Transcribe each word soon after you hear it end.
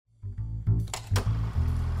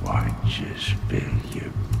Just spill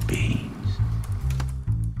your beans.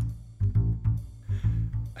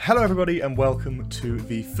 Hello everybody and welcome to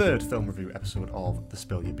the third film review episode of the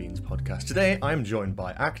Spill Your Beans podcast. Today I am joined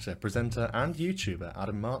by actor, presenter and YouTuber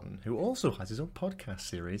Adam Martin, who also has his own podcast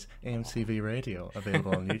series, AMTV Radio,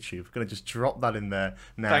 available on YouTube. I'm going to just drop that in there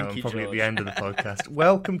now. Thank you, probably George. at the end of the podcast.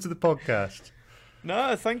 Welcome to the podcast.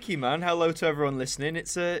 No, thank you, man. Hello to everyone listening.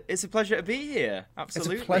 It's a pleasure to be here.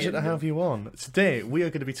 Absolutely. It's a pleasure to have you on. Today we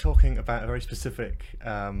are going to be talking about a very specific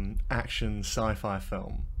action sci-fi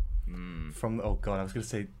film from, oh god, I was going to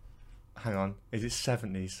say, hang on, is it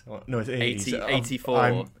 70s? No, it's 80s.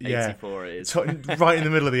 84. 84 it is. Right in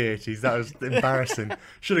the middle of the 80s. That was embarrassing.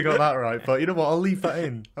 Should have got that right, but you know what? I'll leave that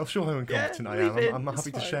in. I'll show how incompetent I am. I'm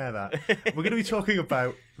happy to share that. We're going to be talking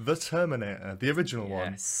about The Terminator, the original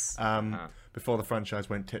one, before the franchise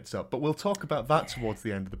went tits up. But we'll talk about that towards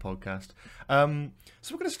the end of the podcast.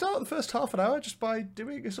 So we're going to start the first half an hour just by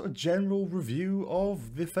doing a sort of general review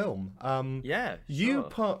of the film. You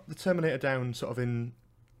put The Terminator down sort of in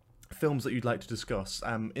films that you'd like to discuss.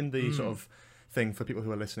 In the sort of thing for people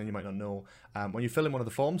who are listening, you might not know, when you fill in one of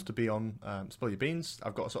the forms to be on Spill Your Beans,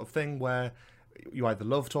 I've got a sort of thing where you either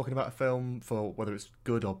love talking about a film for whether it's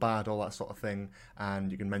good or bad, all that sort of thing, and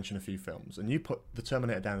you can mention a few films. And you put The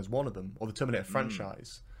Terminator down as one of them, or the Terminator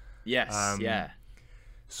franchise. Yes,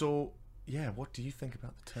 So, yeah, what do you think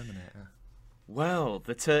about The Terminator? Well,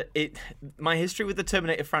 my history with the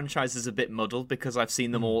Terminator franchise is a bit muddled because I've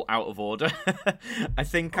seen them all out of order. I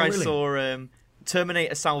think I saw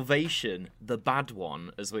Terminator Salvation, the bad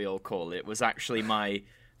one, as we all call it, was actually my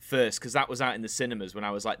first, because that was out in the cinemas when I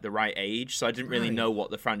was like the right age, so I didn't really know what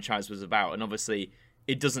the franchise was about. And obviously,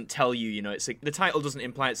 it doesn't tell you, it's the title doesn't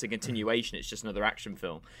imply it's a continuation, it's just another action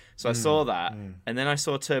film. So I saw that, and then I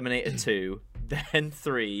saw Terminator 2, then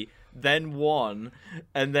 3, then 1,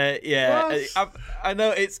 and then I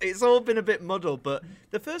know it's all been a bit muddled, but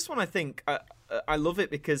the first one, I think I love it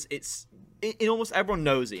because it's in almost everyone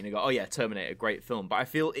knows it and you go, oh yeah, Terminator, great film, but I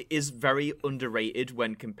feel it is very underrated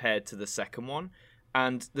when compared to the second one.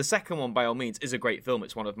 And the second one, by all means, is a great film.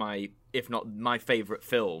 It's one of my, if not my favourite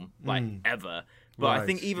film, ever. But I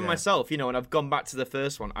think even myself, when I've gone back to the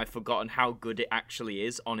first one, I've forgotten how good it actually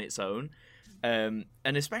is on its own. And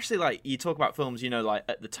especially, you talk about films,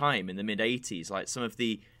 at the time, in the mid-'80s, some of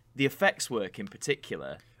the effects work in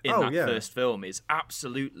particular in first film is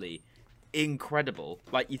absolutely incredible.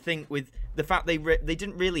 You think with the fact they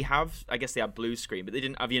didn't really have, I guess they had blue screen, but they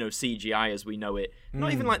didn't have CGI as we know it.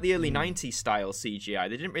 Not even the early 90s style CGI.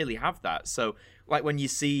 They didn't really have that. So when you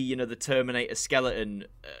see the Terminator skeleton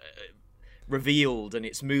revealed and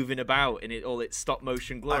it's moving about in all its stop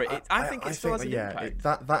motion glory, I think it still has an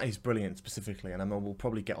impact. That is brilliant specifically, and we'll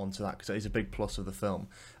probably get onto that because it is a big plus of the film.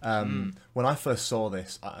 When I first saw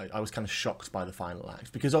this, I was kind of shocked by the final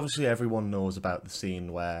act because obviously everyone knows about the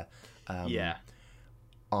scene where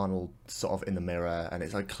Arnold sort of in the mirror, and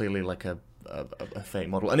it's clearly a fake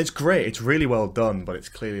model, and it's great. It's really well done, but it's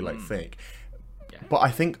clearly fake. Yeah. But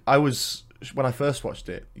I think when I first watched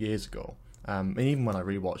it years ago, and even when I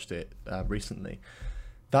rewatched it recently,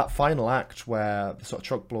 that final act where the sort of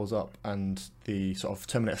truck blows up and the sort of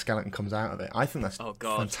Terminator skeleton comes out of it, I think that's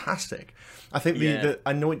fantastic. I think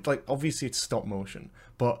I know it obviously it's stop motion,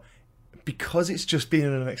 but because it's just been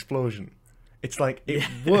in an explosion, it's it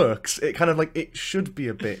works. It kind of it should be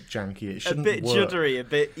a bit janky. It shouldn't work. A bit juddery, a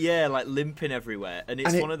bit limping everywhere. And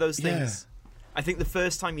it's one of those things. I think the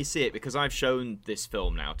first time you see it, because I've shown this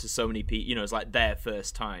film now to so many people, it's their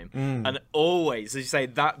first time, and always, as you say,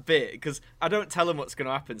 that bit, because I don't tell them what's going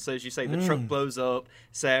to happen. So as you say, the truck blows up.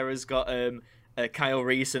 Sarah's got Kyle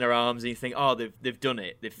Reese in her arms, and you think, oh, they've done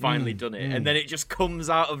it. They've finally done it. And then it just comes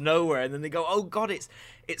out of nowhere, and then they go, oh god,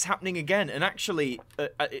 it's happening again. And actually,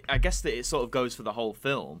 I guess that it sort of goes for the whole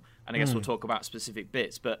film, and I guess we'll talk about specific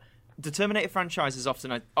bits, but the Terminator franchise is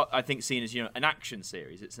often, I think, seen as an action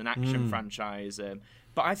series. It's an action franchise,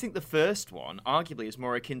 but I think the first one, arguably, is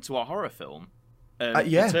more akin to a horror film.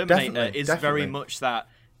 The Terminator is very much that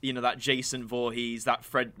that Jason Voorhees, that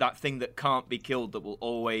Fred, that thing that can't be killed, that will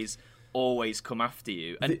always come after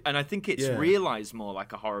you. And I think it's realised more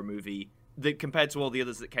like a horror movie compared to all the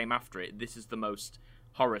others that came after it. This is the most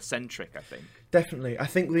horror-centric, I think. Definitely. I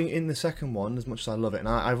think in the second one, as much as I love it, and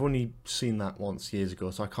I've only seen that once years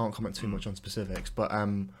ago, so I can't comment too much on specifics, but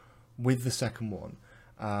with the second one,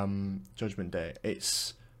 Judgment Day,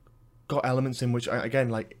 it's got elements in which,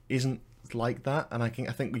 again, isn't like that, and I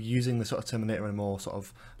think we're using the sort of Terminator in a more sort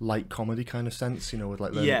of light comedy kind of sense, with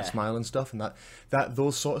learning to smile and stuff, and that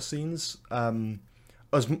those sort of scenes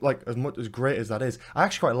as much as great as that is, I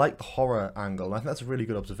actually quite like the horror angle. And I think that's a really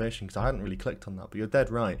good observation because I hadn't really clicked on that. But you're dead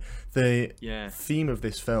right. The theme of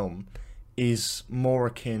this film is more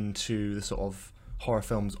akin to the sort of horror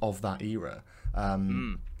films of that era.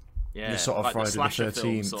 The sort of like Friday the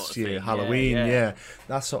 13th, sort of Halloween,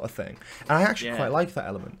 that sort of thing. And I actually quite like that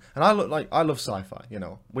element. And I love sci-fi. You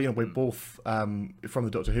know, we're both from the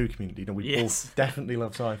Doctor Who community. You know, we both definitely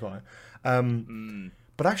love sci-fi.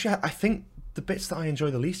 But actually, I think the bits that I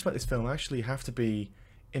enjoy the least about this film actually have to be,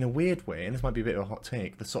 in a weird way, and this might be a bit of a hot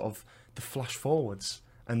take, the flash forwards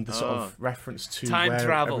and the sort of reference to time where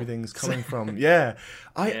travel. Everything's coming from.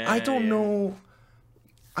 I don't know.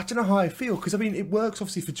 I don't know how I feel because I mean it works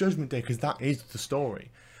obviously for Judgment Day because that is the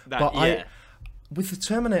story. With the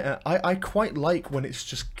Terminator, I quite like when it's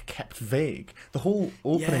just kept vague. The whole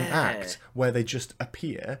opening act where they just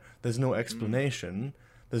appear, there's no explanation,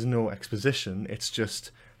 there's no exposition. It's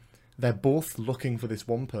just they're both looking for this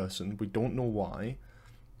one person. We don't know why.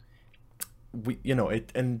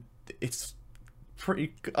 It's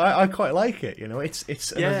pretty. I quite like it. You know, it's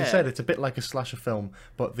and as I said, it's a bit like a slasher film,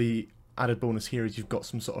 but the added bonus here is you've got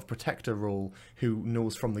some sort of protector role who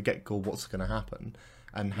knows from the get-go what's going to happen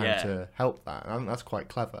and how to help that. I think that's quite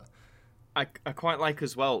clever. I quite like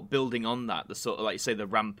as well, building on that, the sort of, like you say, the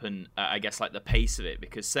rampant, I guess, like the pace of it,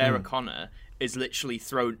 because Sarah Connor is literally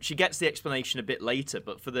thrown... She gets the explanation a bit later,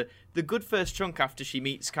 but for the good first chunk after she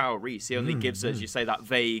meets Kyle Reese, he only gives her, as you say, that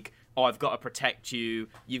vague, oh, I've got to protect you,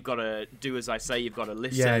 you've got to do as I say, you've got to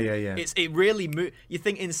listen. Yeah. It really... You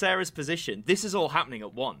think in Sarah's position, this is all happening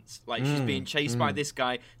at once. Like, she's being chased by this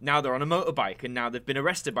guy, now they're on a motorbike, and now they've been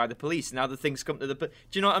arrested by the police, and now the things come to the... Do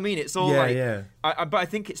you know what I mean? It's all but I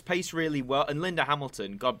think it's paced really well, and Linda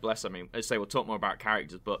Hamilton, God bless her, I mean, as I say, we'll talk more about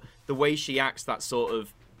characters, but the way she acts, that sort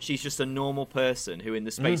of... She's just a normal person who, in the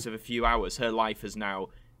space of a few hours, her life has now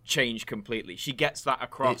changed completely. She gets that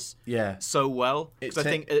across so well. Because I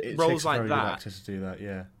think it roles like that. Actor to do that,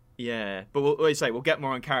 yeah. But we'll get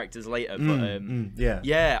more on characters later. But I mean,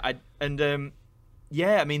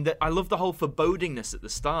 I love the whole forebodingness at the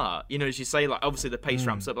start. You know, as you say, like obviously the pace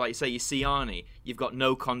ramps up. Like you say, you see Arnie, you've got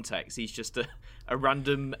no context. He's just a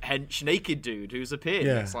random hench naked dude who's appeared.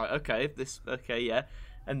 Yeah. It's like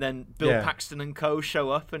and then Bill Paxton and co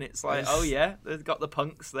show up, and it's like, they've got the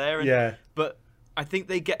punks there. But I think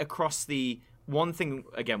they get across the one thing,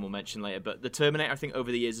 again, we'll mention later, but the Terminator, I think,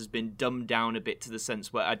 over the years has been dumbed down a bit to the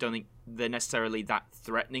sense where I don't think they're necessarily that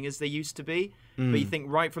threatening as they used to be. But you think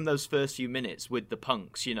right from those first few minutes with the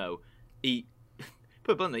punks, you know,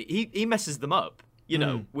 put bluntly, he messes them up, you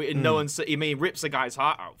know. No one, he rips a guy's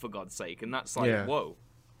heart out, for God's sake, and that's like, whoa.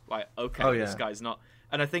 Like, okay, this guy's not...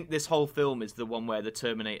 And I think this whole film is the one where the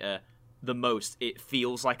Terminator, the most, it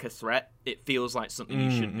feels like a threat. It feels like something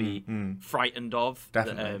you should be frightened of.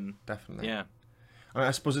 Definitely. Yeah. I mean,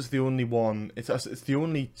 I suppose it's the only one. It's the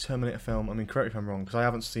only Terminator film. I mean, correct me if I'm wrong, because I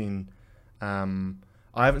haven't seen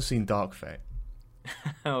Dark Fate.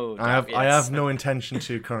 I have no intention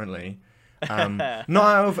to currently. Not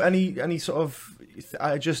out of any sort of.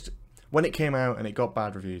 I just when it came out and it got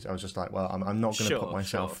bad reviews, I was just like, well, I'm not going to put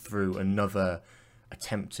myself through another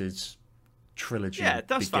attempted trilogy. Yeah,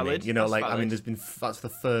 that's valid. You know, that's like valid. I mean, that's the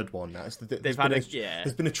third one now.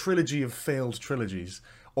 There's been a trilogy of failed trilogies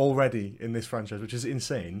already in this franchise, which is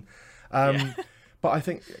insane. But I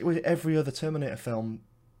think with every other Terminator film,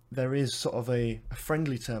 there is sort of a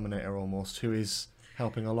friendly Terminator almost who is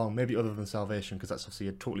helping along. Maybe other than Salvation, because that's obviously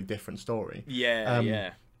a totally different story.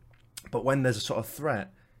 But when there's a sort of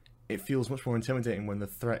threat, it feels much more intimidating when the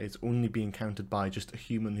threat is only being countered by just a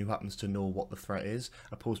human who happens to know what the threat is,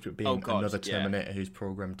 opposed to it being another Terminator who's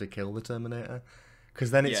programmed to kill the Terminator.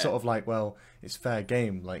 Because then it's sort of like, well, it's fair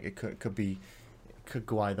game. Like it could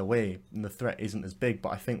go either way, and the threat isn't as big.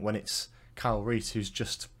 But I think when it's Kyle Reese, who's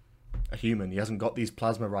just a human, he hasn't got these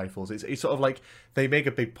plasma rifles. It's sort of like they make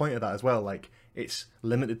a big point of that as well. Like it's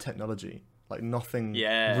limited technology. Like nothing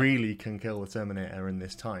really can kill the Terminator in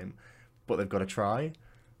this time, but they've got to try.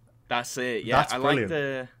 That's it. Yeah, That's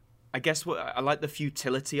brilliant. I like the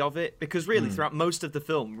futility of it, because really throughout most of the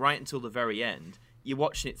film, right until the very end, you're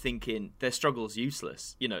watching it thinking their struggle's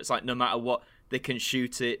useless. You know, it's like no matter what, they can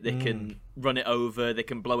shoot it, they can run it over, they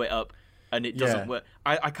can blow it up, and it doesn't work.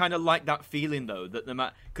 I kind of like that feeling though, that no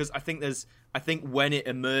matter, because I think when it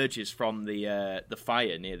emerges from the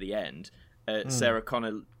fire near the end, Sarah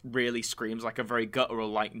Connor really screams like a very guttural,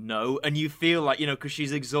 like no, and you feel like, you know, because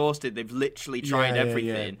she's exhausted, they've literally tried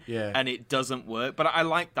everything, and it doesn't work. But I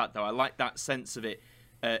like that though. I like that sense of it.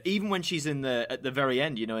 Even when she's at the very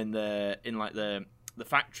end, you know, in the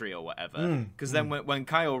factory or whatever, because then when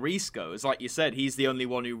Kyle Reese goes, like you said, he's the only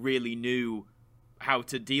one who really knew how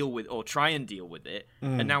to deal with or try and deal with it,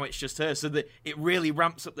 and now it's just her. So that it really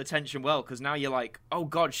ramps up the tension well, because now you're like, oh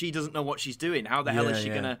god, she doesn't know what she's doing. How the hell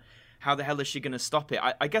is she gonna stop it?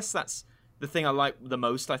 I guess that's the thing I like the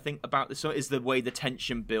most, I think, about this is the way the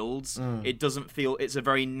tension builds. It doesn't feel... It's a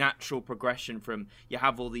very natural progression from... You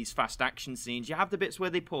have all these fast action scenes. You have the bits where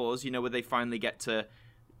they pause, where they finally get to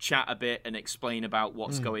chat a bit and explain about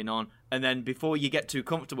what's going on. And then before you get too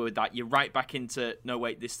comfortable with that, you're right back into, no,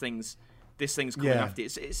 wait, this thing's coming after.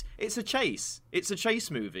 It's a chase. It's a chase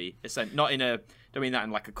movie. It's not in a... I don't mean that in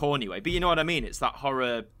like a corny way, but you know what I mean? It's that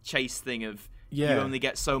horror chase thing of you only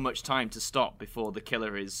get so much time to stop before the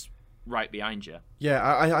killer is right behind you. Yeah,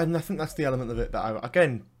 I think that's the element of it that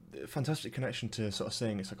again, fantastic connection to sort of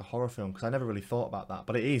saying it's like a horror film, because I never really thought about that,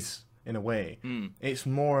 but it is in a way. It's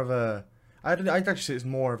more of a... I'd actually say it's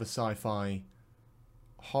more of a sci-fi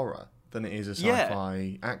horror than it is a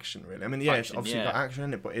sci-fi action, really. I mean, it's obviously got action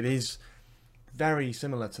in it, but it is very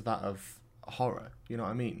similar to that of horror. You know what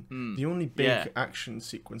I mean? The only big action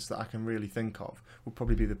sequence that I can really think of would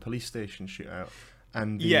probably be the police station shootout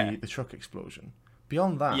and the truck explosion.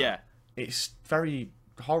 Beyond that, it's very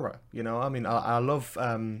horror. I mean, I love...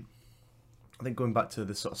 I think going back to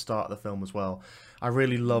the sort of start of the film as well, I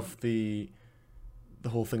really love the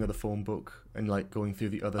whole thing of the phone book and like going through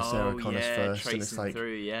the other Sarah Connors first, and it's like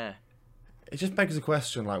it just begs the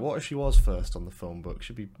question, like, what if she was first on the phone book?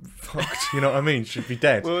 She'd be fucked. You know what I mean? She'd be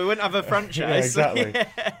dead. Well, we wouldn't have a franchise. Exactly.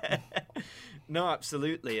 No,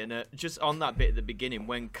 absolutely. And just on that bit at the beginning,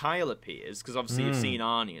 when Kyle appears, because obviously you've seen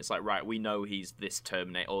Arnie, it's like, right, we know he's this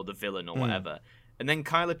Terminator or the villain or whatever. And then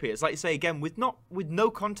Kyle appears, like you say, again, with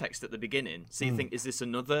no context at the beginning. So you think, is this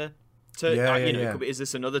another... Is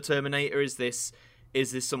this another Terminator? Is this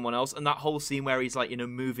someone else? And that whole scene where he's like,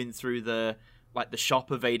 moving through the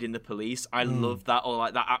shop evading the police. I love that, or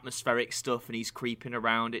like that atmospheric stuff, and he's creeping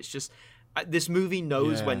around. It's just... This movie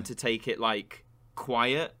knows when to take it like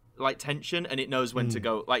quiet, like tension, and it knows when to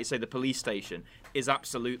go, like you say, the police station is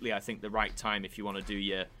absolutely, I think, the right time if you want to do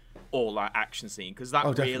your all-out action scene, because that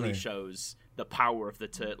really shows the power of the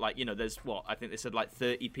there's I think they said like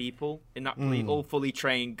 30 people in that police, all fully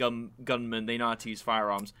trained gunmen. They know how to use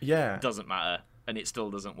firearms. It doesn't matter, and it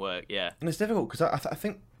still doesn't work. And it's difficult because I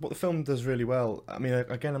think what the film does really well, I mean,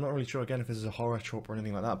 again, I'm not really sure if this is a horror trope or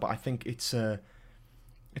anything like that, but I think it's a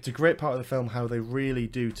great part of the film how they really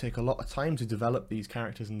do take a lot of time to develop these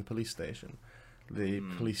characters in the police station, the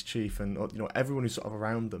police chief, and everyone who's sort of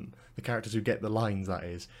around them, the characters who get the lines, that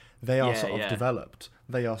is, they are sort of developed.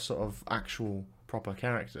 They are sort of actual proper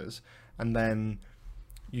characters, and then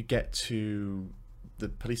you get to the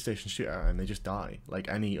police station shootout and they just die like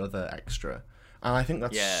any other extra. And I think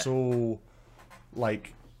that's so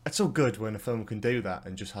it's so good when a film can do that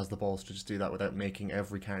and just has the balls to just do that without making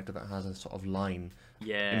every character that has a sort of line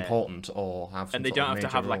important or have some and they sort don't of have to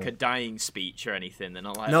major have like role. a dying speech or anything. They're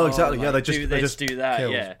not like, no, exactly. Like, they just do that.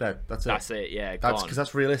 Kills, dead. That's it. That's it. Yeah, that's because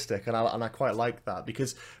that's realistic, and I quite like that,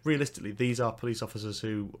 because realistically, these are police officers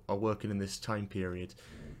who are working in this time period.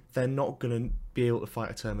 They're not going to be able to fight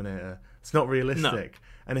a Terminator. It's not realistic. No.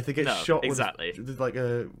 And if they get shot with like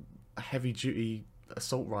a heavy duty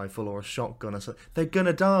assault rifle or a shotgun or something, they're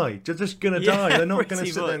gonna die. They're just gonna die. They're not gonna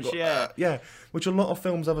sit there and go, which a lot of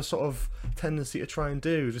films have a sort of tendency to try and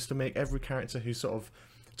do, just to make every character who sort of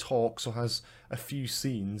talks or has a few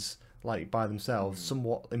scenes like by themselves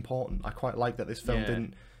somewhat important. I quite like that this film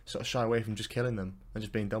didn't sort of shy away from just killing them and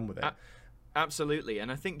just being done with it. Absolutely. And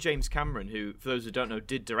I think James Cameron, who, for those who don't know,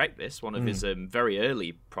 did direct this, one of his very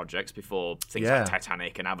early projects before things like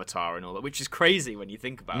Titanic and Avatar and all that, which is crazy when you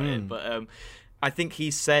think about it. But I think he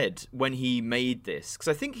said when he made this, because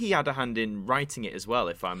I think he had a hand in writing it as well,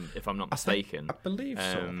 if I'm not mistaken. I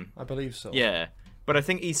believe so. Yeah, but I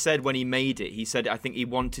think he said when he made it, I think he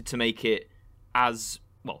wanted to make it as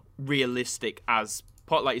realistic as,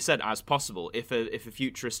 like you said, as possible. If a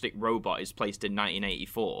futuristic robot is placed in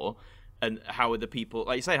 1984, and how are the people,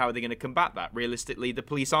 like you say, how are they going to combat that? Realistically, the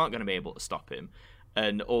police aren't going to be able to stop him.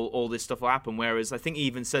 And all this stuff will happen. Whereas I think he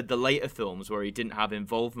even said the later films where he didn't have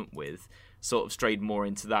involvement with sort of strayed more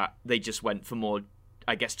into that. They just went for more,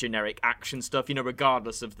 I guess, generic action stuff,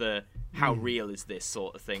 regardless of the how real is this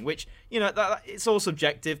sort of thing. Which, that it's all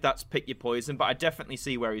subjective. That's pick your poison. But I definitely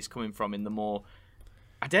see where he's coming from in the more,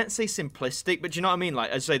 I don't say simplistic, but do you know what I mean?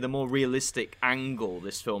 Like, I say the more realistic angle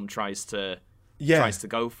this film tries to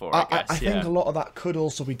go for, I guess. I think a lot of that could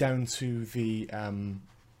also be down to the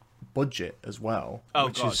budget as well,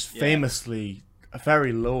 which is famously a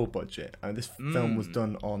very low budget. This film was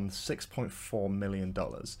done on $6.4 million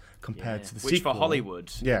compared to the sequel, which for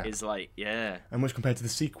Hollywood is like, and which compared to the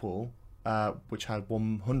sequel, which had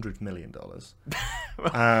 $100 million.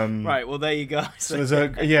 Right. Well, there you go. So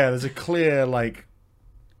there's a clear like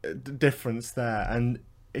difference there, and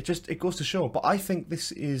it goes to show. But I think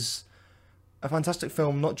this is a fantastic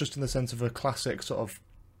film, not just in the sense of a classic sort of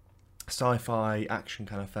sci-fi action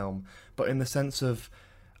kind of film, but in the sense of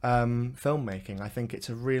filmmaking. I think it's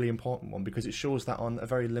a really important one because it shows that on a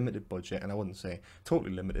very limited budget, and I wouldn't say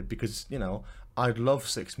totally limited because I'd love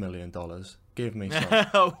 $6 million. Give me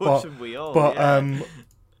some. Wouldn't we all? But yeah.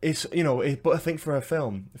 it's but I think for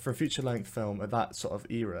a feature length film at that sort of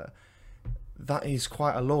era, that is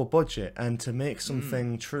quite a low budget, and to make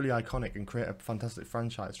something truly iconic and create a fantastic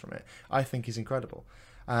franchise from it, I think is incredible.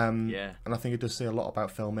 And I think it does say a lot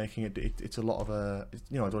about filmmaking. It's a lot of I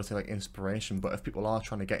don't want to say like inspiration, but if people are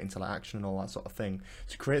trying to get into like action and all that sort of thing,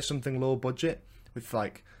 to create something low budget with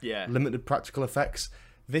like limited practical effects,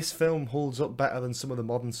 this film holds up better than some of the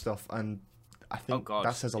modern stuff, and I think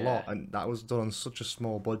that says a lot. And that was done on such a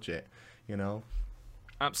small budget,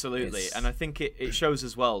 Absolutely, and I think it shows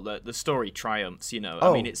as well that the story triumphs.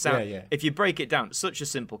 I mean, if you break it down, it's such a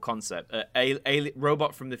simple concept. A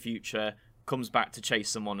robot from the future comes back to chase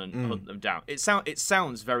someone and hunt them down. It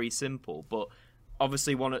sounds very simple, but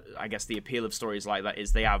obviously I guess the appeal of stories like that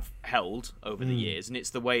is they have held over the years, and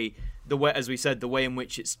it's the way as we said, the way in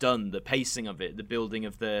which it's done, the pacing of it, the building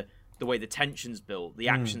of the way the tension's built, the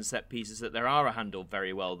action set pieces that there are handled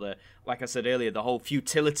very well. Like I said earlier, the whole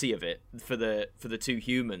futility of it for the two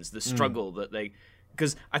humans, the struggle that they.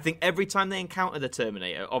 Because I think every time they encounter the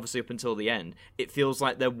Terminator, obviously up until the end, it feels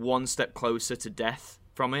like they're one step closer to death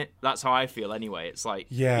from it. That's how I feel anyway. It's like,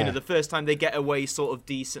 the first time they get away sort of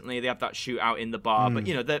decently, they have that shootout in the bar, but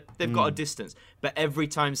they've got a distance. But every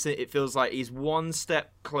time it feels like he's one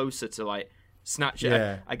step closer to like snatch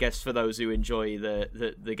it. I guess for those who enjoy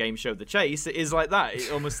the game show The Chase, it is like that.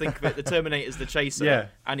 You almost think of it, the Terminator's the chaser,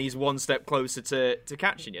 and he's one step closer to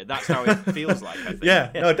catching you. That's how it feels like, I think.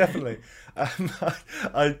 No, definitely.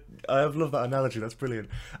 I have loved that analogy. That's brilliant.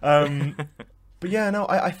 But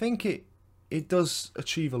I think it does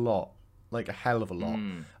achieve a lot, like a hell of a lot.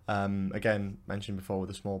 Again, mentioned before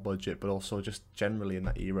with a small budget, but also just generally in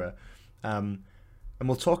that era. And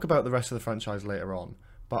we'll talk about the rest of the franchise later on.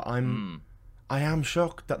 But I am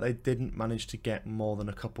shocked that they didn't manage to get more than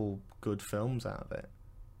a couple good films out of it.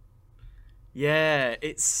 Yeah,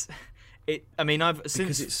 I mean,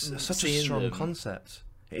 because it's such a strong concept.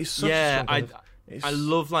 It is such a strong concept. I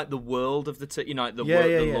love like the world of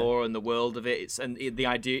the lore and the world of it. And the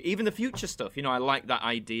idea, even the future stuff. I like that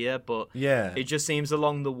idea, but it just seems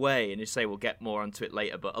along the way, and you say we'll get more onto it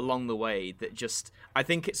later, but along the way I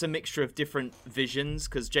think it's a mixture of different visions,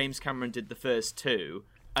 because James Cameron did the first two,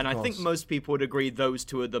 and I think most people would agree those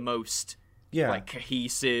two are the most like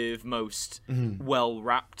cohesive, most well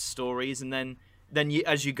wrapped stories, and then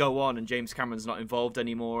as you go on and James Cameron's not involved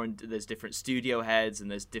anymore, and there's different studio heads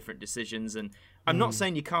and there's different decisions, and I'm not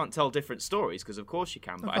saying you can't tell different stories, because of course you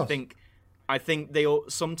can, but I think they all,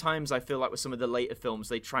 sometimes I feel like with some of the later films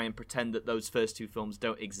they try and pretend that those first two films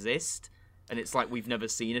don't exist, and it's like we've never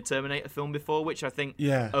seen a Terminator film before, which I think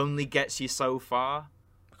only gets you so far.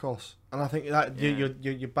 Of course, and I think that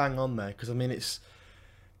you bang on there, because I mean it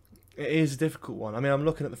is a difficult one. I mean, I'm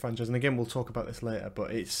looking at the franchise, and again, we'll talk about this later,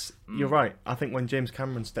 but you're right. I think when James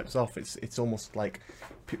Cameron steps off, it's almost like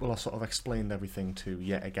people are sort of explained everything to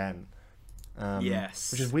yet again.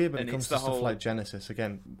 Which is weird when it comes to stuff like Genesis.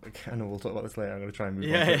 Again, I know we'll talk about this later. I'm going to try and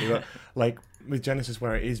move on quickly, but like with Genesis,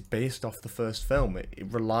 where it is based off the first film, it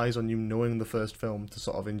relies on you knowing the first film to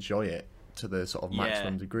sort of enjoy it to the sort of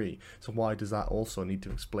maximum degree. So why does that also need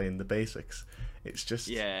to explain the basics? It's just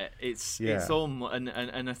it's all, and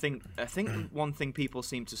I think one thing people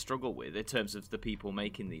seem to struggle with in terms of the people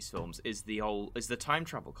making these films is the time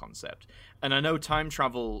travel concept. And I know time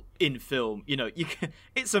travel in film,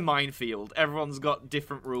 it's a minefield. Everyone's got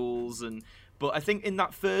different rules, but I think in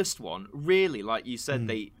that first one, really, like you said,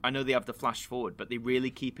 I know they have the flash forward, but they really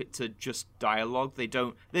keep it to just dialogue. They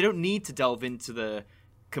don't need to delve into the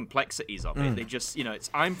complexities of it. They just, it's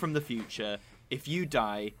I'm from the future. If you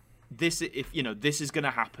die, this is going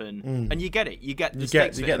to happen, and you get it. You get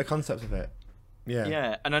the concept of it.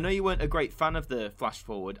 Yeah, and I know you weren't a great fan of the flash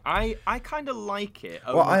forward. I kind of like it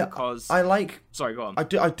because I like. Sorry, go on.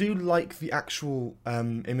 I do like the actual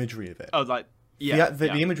imagery of it. Oh, like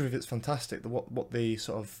the imagery of it's fantastic. What the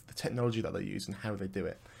sort of the technology that they use and how they do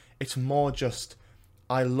it. It's more just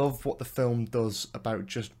I love what the film does about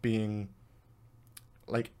just being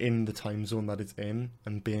like in the time zone that it's in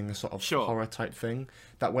and being a sort of horror type thing,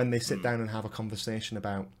 that when they sit down and have a conversation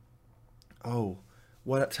about,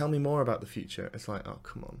 tell me more about the future, it's like, oh,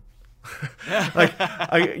 come on.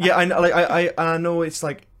 I know it's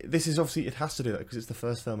like this is obviously, it has to do that because it's the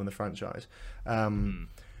first film in the franchise.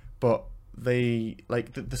 But they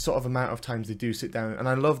like the sort of amount of times they do sit down, and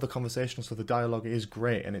I love the conversational stuff. The dialogue is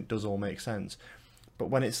great, and it does all make sense. But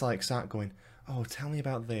when it's like sat going, oh, tell me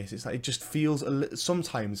about this, it's like it just feels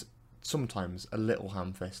sometimes a little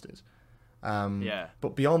ham-fisted.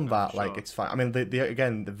 But beyond that, like it's fine. I mean, the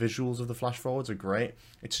again, the visuals of the flash forwards are great.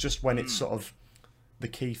 It's just when it's sort of the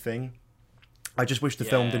key thing. I just wish the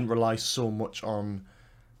film didn't rely so much on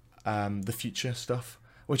the future stuff,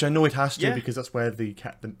 which I know it has to because that's where the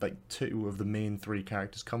like two of the main three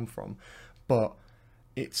characters come from. But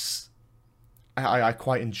it's I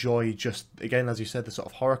quite enjoy just, again, as you said, the sort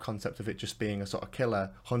of horror concept of it just being a sort of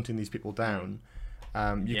killer hunting these people down.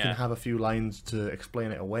 You can have a few lines to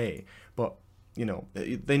explain it away, but you know,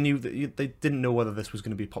 they knew that they didn't know whether this was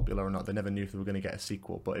going to be popular or not. They never knew if they were going to get a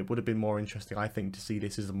sequel, but it would have been more interesting, I think, to see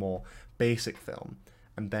this as a more basic film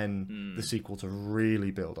and then the sequel to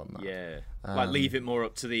really build on that. Yeah, like leave it more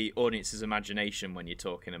up to the audience's imagination when you're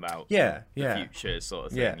talking about the future sort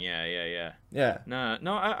of thing. Yeah.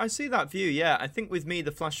 No, I see that view. Yeah, I think with me,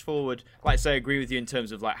 the flash forward, like I say, I agree with you in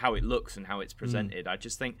terms of like how it looks and how it's presented. I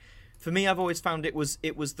just think, for me, I've always found it was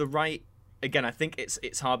the right. Again, I think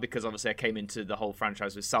it's hard because obviously I came into the whole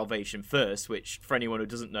franchise with Salvation first, which for anyone who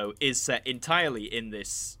doesn't know is set entirely in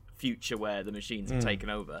this future where the machines have taken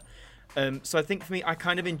over. So I think for me, I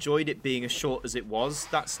kind of enjoyed it being as short as it was,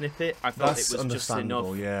 that snippet. I felt it was just enough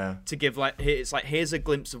to give here's a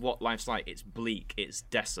glimpse of what life's like. It's bleak, it's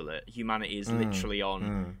desolate. Humanity is literally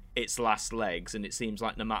on its last legs, and it seems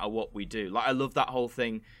like no matter what we do. Like, I love that whole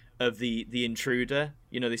thing of the intruder.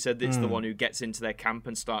 You know, they said it's the one who gets into their camp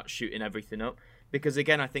and starts shooting everything up. Because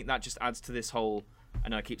again, I think that just adds to this whole, I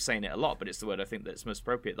know I keep saying it a lot, but it's the word I think that's most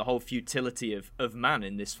appropriate, the whole futility of man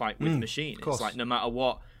in this fight with machine. It's like no matter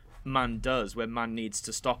what man does, when man needs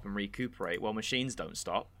to stop and recuperate, well, machines don't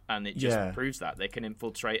stop, and it just proves that they can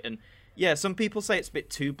infiltrate. And some people say it's a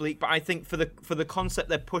bit too bleak, but I think for the concept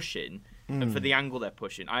they're pushing and for the angle they're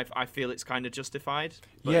pushing, I feel it's kind of justified.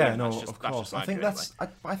 But of course. I think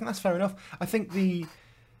that's fair enough. I think the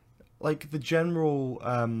general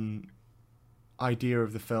idea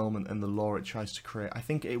of the film and the lore it tries to create, I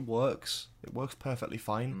think it works. It works perfectly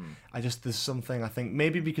fine. There's something, I think,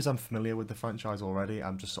 maybe because I'm familiar with the franchise already,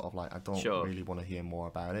 I'm just sort of like, I don't really want to hear more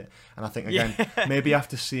about it. And I think, again, maybe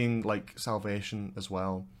after seeing like Salvation as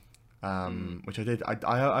well, which I did,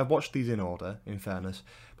 I watched these in order, in fairness,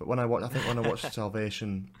 but when I watched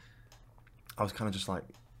Salvation, I was kind of just like,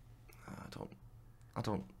 I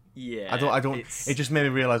don't. It just made me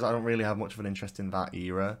realise I don't really have much of an interest in that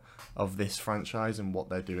era of this franchise and what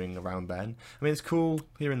they're doing around then. I mean, it's cool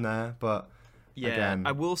here and there, but again,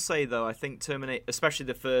 I will say though, I think Terminator, especially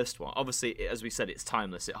the first one, obviously, as we said, it's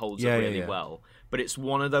timeless. It holds up really well. But it's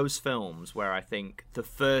one of those films where I think the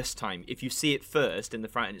first time, if you see it first in the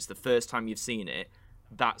front and it's the first time you've seen it,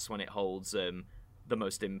 that's when it holds the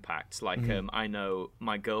most impact. Like, I know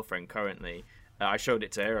my girlfriend currently, I showed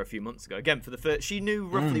it to her a few months ago. Again, for the first, she knew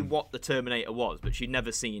roughly what the Terminator was, but she'd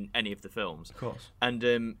never seen any of the films. Of course.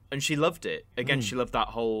 And she loved it. Again, she loved that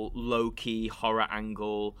whole low-key horror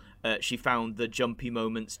angle. She found the jumpy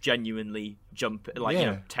moments genuinely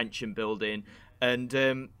tension building.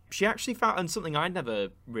 And she actually found, and something I'd never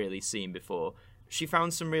really seen before, she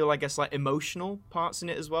found some real, I guess, like emotional parts in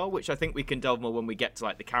it as well, which I think we can delve more when we get to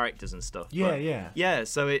like the characters and stuff. Yeah.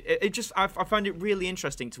 So it just, I find it really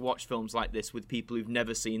interesting to watch films like this with people who've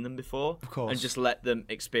never seen them before, of course, and just let them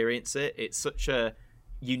experience it. It's such a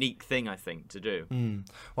unique thing, I think, to do.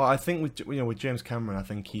 Well, I think with James Cameron, I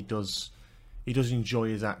think he does enjoy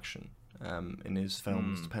his action. In his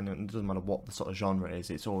films, depending, it doesn't matter what the sort of genre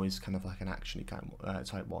is, it's always kind of like an action-y kind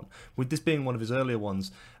type one. With this being one of his earlier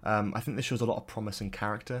ones, I think this shows a lot of promise in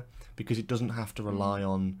character because it doesn't have to rely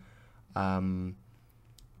on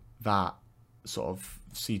that sort of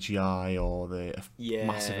CGI or the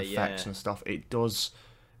massive effects and stuff. It does,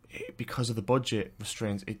 because of the budget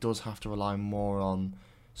restraints, it does have to rely more on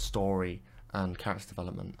story and character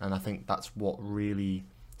development, and I think that's what really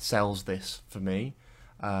sells this for me.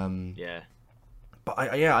 But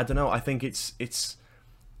I don't know. I think it's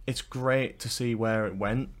great to see where it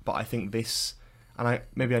went, but I think this, and I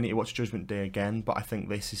need to watch Judgment Day again, but I think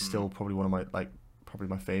this is still probably one of my probably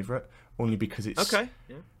my favourite, only because it's okay.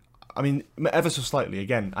 Yeah. I mean, ever so slightly.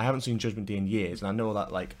 Again, I haven't seen Judgment Day in years, and I know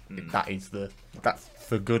that that's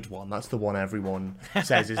the good one. That's the one everyone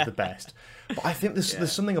says is the best. But I think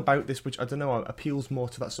there's something about this which I don't know appeals more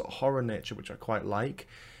to that sort of horror nature, which I quite like.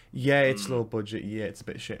 Yeah, it's low budget. Yeah, it's a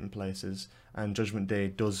bit shit in places. And Judgment Day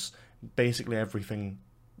does basically everything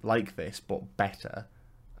like this, but better.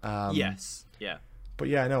 Yes. Yeah. But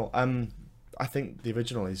yeah, no. I think the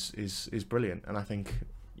original is brilliant, and I think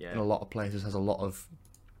in a lot of places has a lot of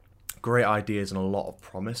great ideas and a lot of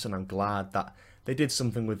promise, and I'm glad that they did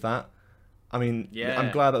something with that. I mean,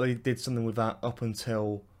 I'm glad that they did something with that up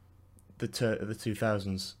until the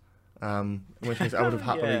 2000s. In which case I would have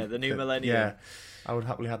happily the new millennium. Yeah, I would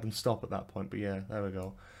happily have them stop at that point. But yeah, there we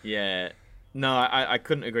go. Yeah. No, I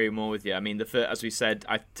couldn't agree more with you. I mean, as we said,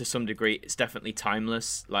 to some degree, it's definitely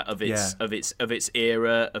timeless, like of its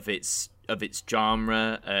era, of its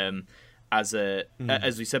genre, as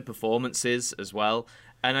we said, performances as well.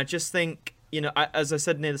 And I just think, as I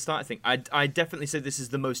said near the start, I think I definitely say this is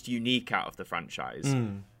the most unique out of the franchise.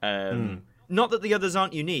 Not that the others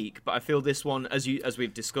aren't unique, but I feel this one, as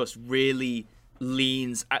we've discussed, really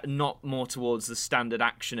leans not more towards the standard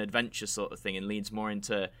action adventure sort of thing, and leans more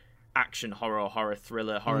into action horror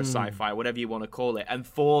thriller, horror sci-fi, whatever you want to call it. And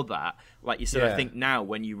for that, like you said, I think now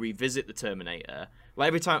when you revisit the Terminator, like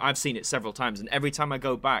every time I've seen it several times, and every time I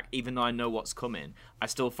go back, even though I know what's coming, I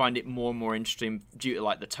still find it more and more interesting due to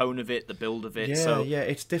like the tone of it, the build of it.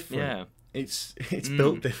 It's different. Yeah, it's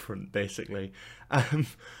built different, basically. I think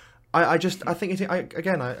I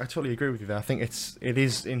totally agree with you there. I think it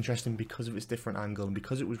is interesting because of its different angle, and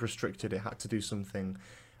because it was restricted, it had to do something,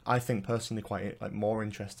 I think personally, quite like more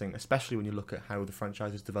interesting, especially when you look at how the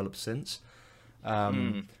franchise has developed since,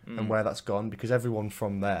 and where that's gone. Because everyone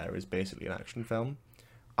from there is basically an action film.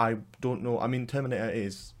 I don't know. I mean, Terminator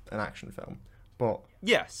is an action film, but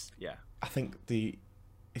I think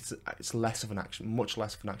it's less of an action, much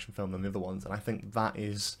less of an action film than the other ones, and I think that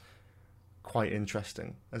is quite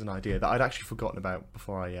interesting as an idea that I'd actually forgotten about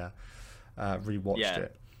before I rewatched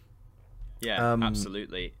it. Yeah,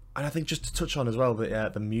 absolutely. And I think just to touch on as well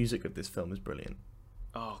that the music of this film is brilliant.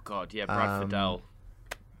 Oh God, yeah, Brad Fiedel.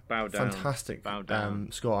 Bow down. Fantastic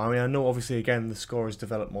score. I mean, I know obviously again the score has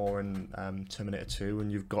developed more in Terminator 2,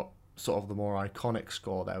 and you've got sort of the more iconic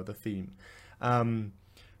score there with the theme.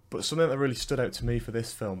 But something that really stood out to me for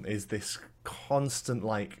this film is this constant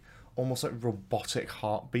almost like robotic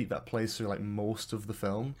heartbeat that plays through like most of the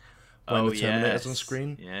film when the Terminator's on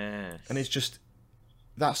screen. Yes. And it's just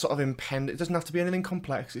that sort of it doesn't have to be anything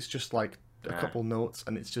complex. It's just like a couple notes,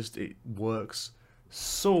 and it works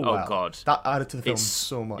so well. Oh God, that added to the film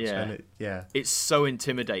so much. Yeah. And it's so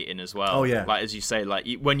intimidating as well. Oh yeah, like as you say, like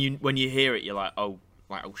when you hear it, you're like, oh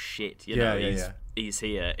shit, he's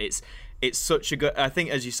here. It's such a good. I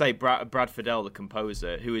think, as you say, Brad Fiedel, the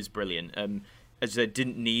composer, who is brilliant. As they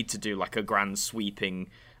didn't need to do like a grand sweeping.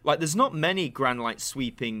 Like, there's not many grand, like,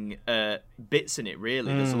 sweeping bits in it,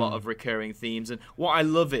 really. There's a lot of recurring themes. And what I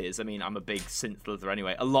love is, I mean, I'm a big synth lover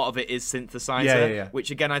anyway. A lot of it is synthesizer, which,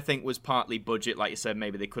 again, I think was partly budget. Like you said,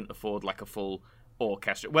 maybe they couldn't afford, like, a full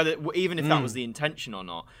orchestra, even if that was the intention or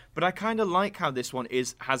not. But I kind of like how this one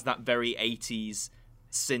has that very 80s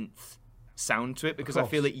synth sound to it, because I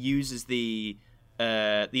feel it uses the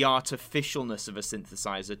artificialness of a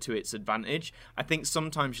synthesizer to its advantage. I think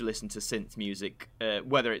sometimes you listen to synth music,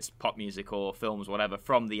 whether it's pop music or films, whatever,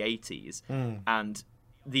 from the 80s, and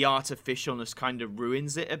the artificialness kind of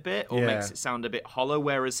ruins it a bit or makes it sound a bit hollow.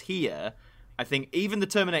 Whereas here, I think even the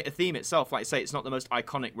Terminator theme itself, like I say, it's not the most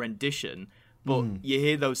iconic rendition, but you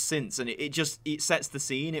hear those synths and it sets the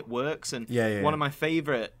scene, it works. And one of my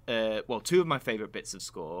favorite, two of my favorite bits of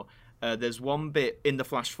score, there's one bit in the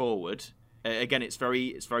flash forward. Again, it's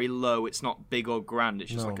very low. It's not big or grand. It's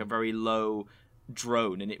just like a very low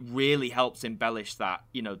drone, and it really helps embellish that.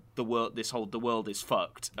 The world is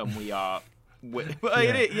fucked, and we are. You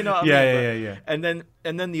know what I mean?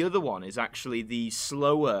 And then the other one is actually the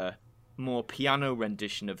slower, more piano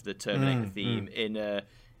rendition of the Terminator theme in the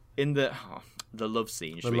love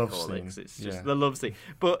scene. Should we call it? 'Cause it's just the love scene.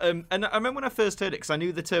 But and I remember when I first heard it, because I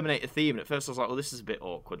knew the Terminator theme, and at first I was like, well, this is a bit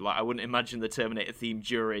awkward. Like, I wouldn't imagine the Terminator theme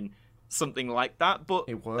during something like that, but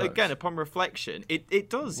again, upon reflection, it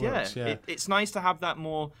does. It's nice to have that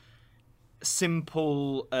more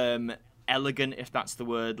simple, elegant, if that's the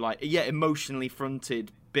word, emotionally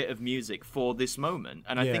fronted bit of music for this moment.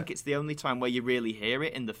 And I think it's the only time where you really hear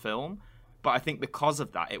it in the film, but I think because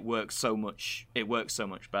of that, it works so much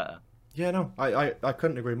better. I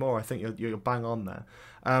couldn't agree more. I think you're bang on there.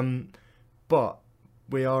 But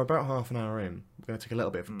we are about half an hour in. We're going to take a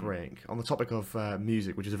little bit of a break on the topic of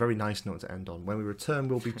music, which is a very nice note to end on. When we return,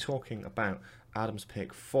 we'll be talking about Adam's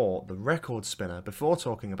pick for The Record Spinner, before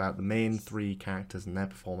talking about the main three characters and their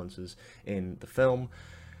performances in the film.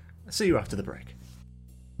 See you after the break.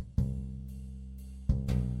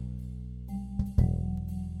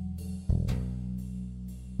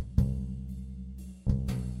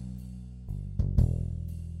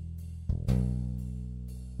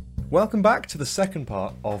 Welcome back to the second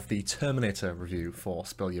part of the Terminator review for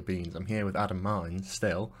Spill Your Beans. I'm here with Adam Mine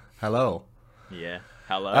still. Hello. Yeah.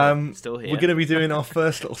 Hello. Still here. We're going to be doing our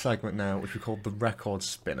first little segment now, which we called the Record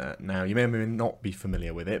Spinner. Now, you may or may not be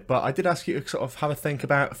familiar with it, but I did ask you to sort of have a think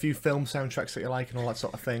about a few film soundtracks that you like and all that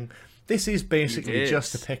sort of thing. This is basically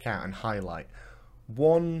just to pick out and highlight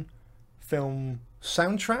one film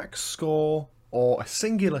soundtrack, score, or a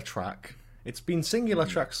singular track. It's been singular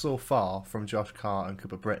tracks so far from Josh Carr and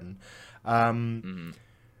Cooper Britton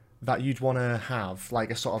that you'd want to have, like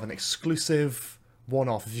a sort of an exclusive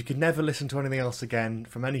one-off. If you could never listen to anything else again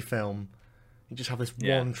from any film, you just have this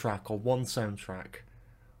one track or one soundtrack.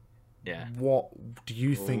 Yeah. What do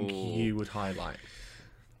you think you would highlight?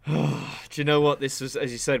 Do you know what? This was,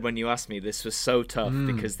 as you said when you asked me, this was so tough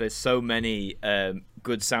because there's so many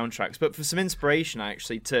good soundtracks. But for some inspiration, I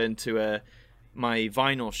actually turned to my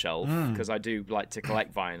vinyl shelf because I do like to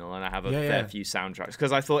collect vinyl, and I have a fair few soundtracks.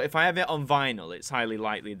 Because I thought if I have it on vinyl, it's highly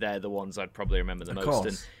likely they're the ones I'd probably remember the most. Course.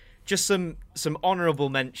 And just some honourable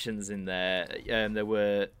mentions in there. There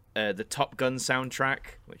were the Top Gun soundtrack,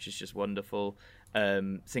 which is just wonderful.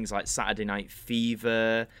 Things like Saturday Night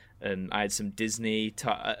Fever. I had some Disney.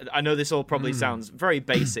 I know this all probably sounds very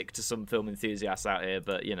basic to some film enthusiasts out here,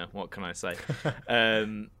 but you know, what can I say?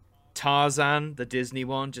 Tarzan, the Disney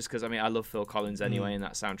one, just because I love Phil Collins anyway, and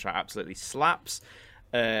that soundtrack absolutely slaps.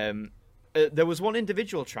 There was one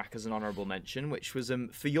individual track as an honourable mention, which was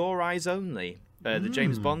For Your Eyes Only, the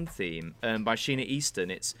James Bond theme by Sheena Easton.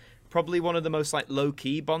 It's probably one of the most like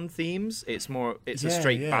low-key Bond themes. It's a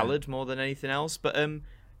straight ballad more than anything else. But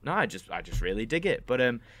no, I just really dig it. But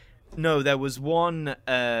no, there was one. It's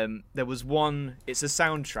a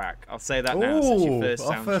soundtrack. I'll say that now. It's your first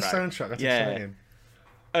soundtrack. Our first soundtrack. That's exciting.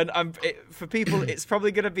 And for people, it's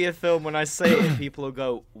probably going to be a film when I say it, people will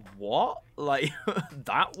go, "What? Like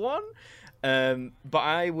that one?" But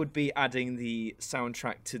I would be adding the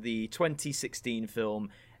soundtrack to the 2016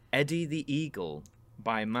 film Eddie the Eagle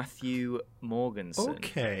by Matthew Morganson.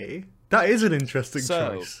 Okay, that is an interesting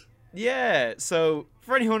choice. Yeah. So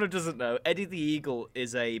for anyone who doesn't know, Eddie the Eagle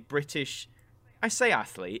is a British. I say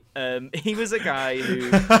athlete. He was a guy who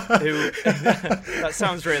that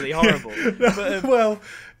sounds really horrible. But, well,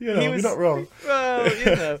 you're not wrong.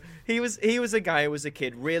 Well, he was a guy who was a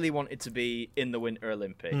kid, really wanted to be in the Winter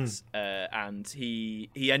Olympics, and he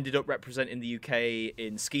ended up representing the UK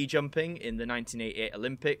in ski jumping in the 1988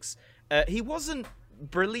 Olympics. He wasn't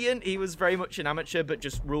brilliant. He was very much an amateur, but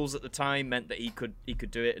just rules at the time meant that he could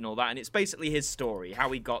do it and all that. And it's basically his story, how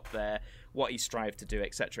he got there, what he strived to do,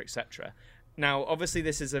 etc., etc. Now, obviously,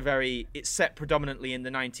 this is it's set predominantly in the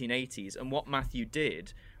 1980s, and what Matthew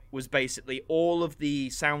did was basically all of the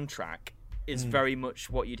soundtrack is very much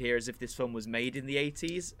what you'd hear as if this film was made in the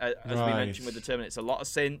 80s. As we mentioned with the Terminator, it's a lot of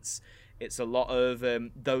synths, it's a lot of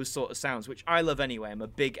those sort of sounds, which I love anyway. I'm a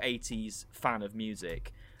big 80s fan of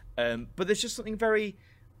music. But there's just something very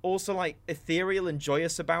also like ethereal and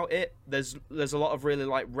joyous about it. There's a lot of really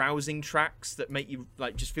like rousing tracks that make you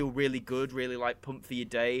like just feel really good, really like pumped for your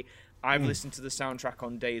day. I've listened to the soundtrack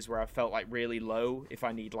on days where I felt like really low, if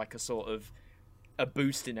I need like a sort of a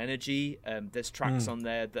boost in energy. There's tracks on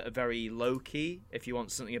there that are very low key if you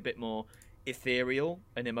want something a bit more ethereal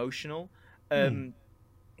and emotional.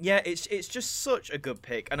 Yeah, it's just such a good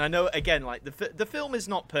pick. And I know, again, like the film is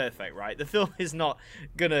not perfect, right? The film is not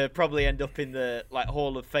gonna probably end up in the like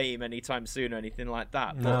Hall of Fame anytime soon or anything like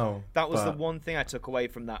that. But that was the one thing I took away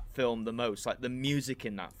from that film the most. Like the music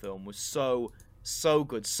in that film was so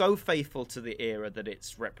good, so faithful to the era that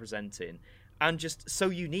it's representing, and just so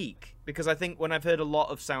unique. Because I think when I've heard a lot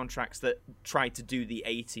of soundtracks that try to do the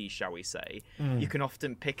 80s, shall we say, you can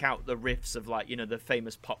often pick out the riffs of like, the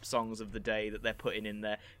famous pop songs of the day that they're putting in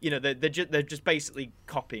there. They're just basically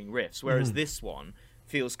copying riffs, whereas this one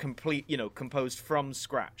feels composed from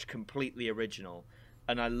scratch, completely original.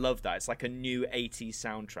 And I love that. It's like a new 80s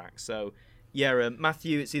soundtrack. So yeah,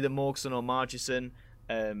 Matthew, it's either Morgson or Margison.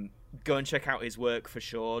 Go and check out his work for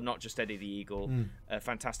sure, not just Eddie the Eagle, a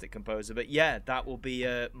fantastic composer. But yeah, that will be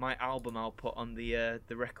my album I'll put on the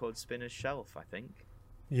Record Spinner's shelf, I think.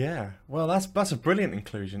 Yeah, well, that's a brilliant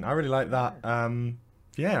inclusion. I really like that.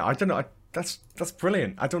 Yeah, I don't know. That's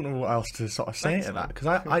brilliant. I don't know what else to sort of say to that, because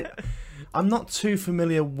I'm not too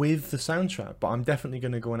familiar with the soundtrack, but I'm definitely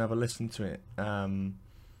going to go and have a listen to it. I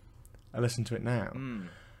listen to it now.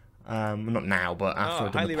 Not now, but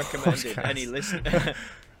after. I highly recommend it.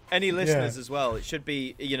 Any listeners as well. It should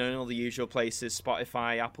be, in all the usual places,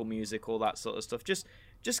 Spotify, Apple Music, all that sort of stuff. Just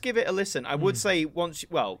give it a listen. I would say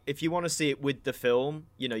if you want to see it with the film,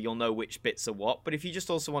 you'll know which bits are what. But if you just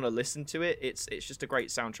also want to listen to it, it's just a great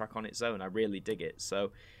soundtrack on its own. I really dig it.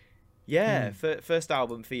 So, Yeah, first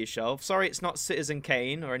album for yourself. Sorry, it's not Citizen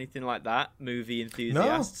Kane or anything like that. Movie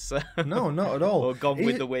enthusiasts. No, not at all. Or Gone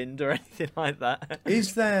with the Wind or anything like that.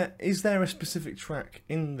 Is there a specific track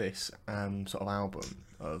in this sort of album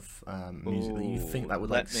of music that you think that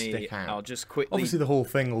would stick out? I'll just quickly. Obviously, the whole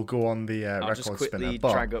thing will go on the record I'll just quickly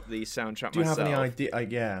spinner. drag up the soundtrack. Do you myself. have any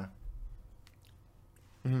idea?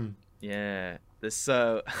 Yeah. Yeah. There's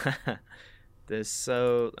so.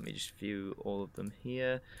 Let me just view all of them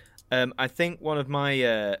here. I think one of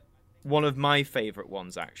my favorite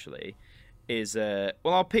ones actually is well,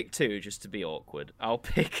 I'll pick two just to be awkward. I'll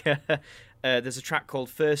pick there's a track called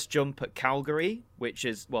First Jump at Calgary, which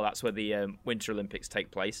is, well, that's where the Winter Olympics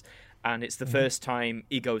take place, and it's the first time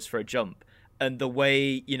he goes for a jump. And the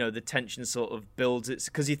way, you know, the tension sort of builds, it's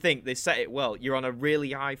because you think they set it well. You're on a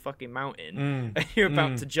really high fucking mountain, and you're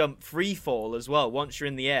about to jump free fall as well. Once you're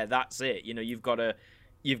in the air, that's it. You know, you've got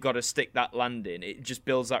to stick that landing. It just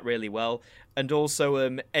builds that really well. And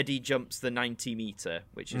also, Eddie jumps the 90 meter,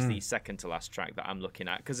 which is the second to last track that I'm looking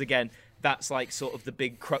at. Because again, that's like sort of the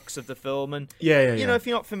big crux of the film. And you know, if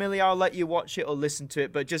you're not familiar, I'll let you watch it or listen to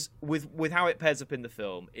it. But just with how it pairs up in the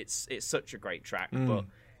film, it's such a great track. But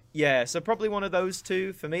yeah, so probably one of those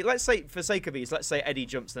two for me. Let's say, for sake of ease, let's say Eddie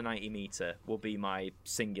jumps the 90 meter will be my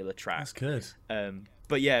singular track. That's good.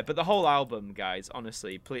 But the whole album, guys,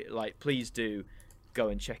 honestly, please do go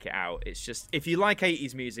and check it out. It's just, if you like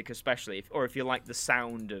 80s music especially, or if you like the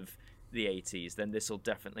sound of the 80s, then this will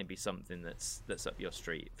definitely be something that's up your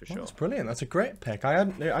street for sure. That's brilliant. That's a great pick.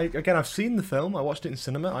 I've seen the film. I watched it in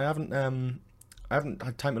cinema. I haven't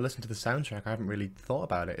had time to listen to the soundtrack. I haven't really thought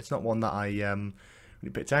about it. It's not one that I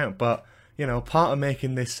really picked out. But you know, part of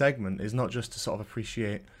making this segment is not just to sort of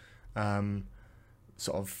appreciate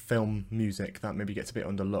sort of film music that maybe gets a bit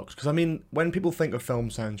underlooked. Because I mean, when people think of film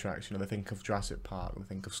soundtracks, you know, they think of Jurassic Park, they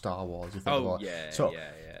think of Star Wars.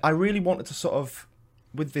 I really wanted to sort of,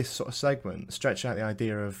 with this sort of segment, stretch out the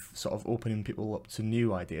idea of sort of opening people up to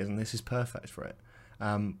new ideas, and this is perfect for it.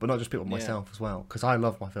 But not just people like myself as well, because I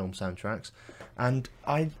love my film soundtracks, and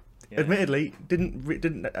I admittedly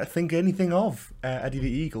didn't think anything of Eddie the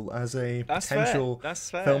Eagle as a potential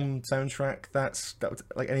film soundtrack that was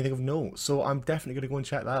like anything of note. So I'm definitely going to go and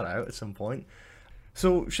check that out at some point.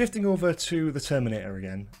 So shifting over to the Terminator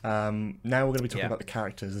again, now we're going to be talking about the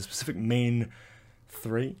characters, the specific main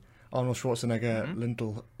three: Arnold Schwarzenegger,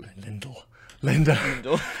 Linda. Linda.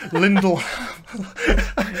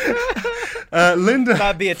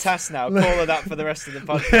 That'd be a task now. Call her that for the rest of the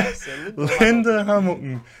podcast. So Linda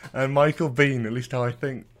Hamilton and Michael Biehn. At least how I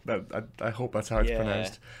think that. I hope that's how it's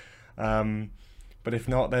pronounced. But if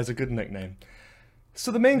not, there's a good nickname.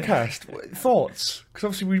 So the main cast, thoughts? Because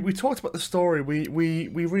obviously we talked about the story. We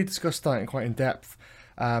really discussed that in quite in depth.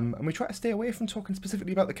 And we try to stay away from talking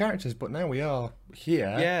specifically about the characters. But now we are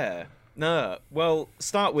here. Yeah. No, well,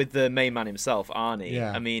 start with the main man himself, Arnie.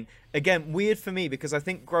 Yeah. I mean, again, weird for me because I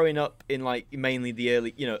think growing up in like mainly the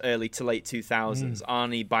early to late 2000s,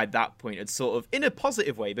 Arnie by that point had sort of, in a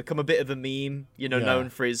positive way, become a bit of a meme. You know, known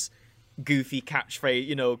for his goofy catchphrase.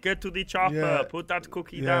 You know, get to the chopper, put that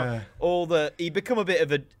cookie down. He become a bit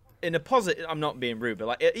of a. In a positive, I'm not being rude, but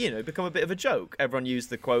like, you know, become a bit of a joke. Everyone used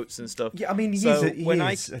the quotes and stuff. Yeah, I mean, he is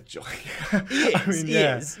a joke. He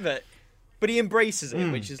is, but he embraces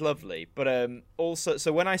it, which is lovely. But also,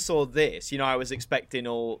 so when I saw this, you know, I was expecting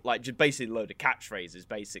all like just basically a load of catchphrases,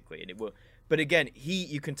 basically, and it will. But again,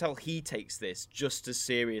 you can tell he takes this just as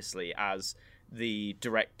seriously as the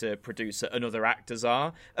director, producer, and other actors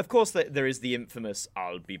are. Of course, there is the infamous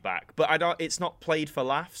 "I'll be back," but it's not played for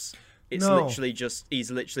laughs. It's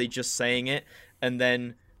he's literally just saying it, and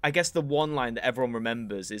then I guess the one line that everyone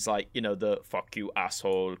remembers is like, you know, the "fuck you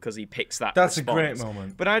asshole," because he picks that. That's response. a great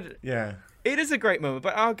moment. But it is a great moment.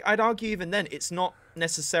 But I'd argue even then it's not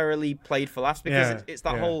necessarily played for laughs because it's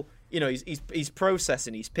that whole, you know, he's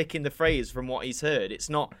processing, he's picking the phrase from what he's heard. It's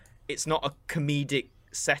not a comedic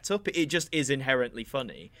setup. It just is inherently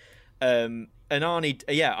funny. And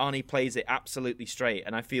Arnie plays it absolutely straight.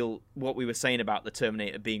 And I feel what we were saying about the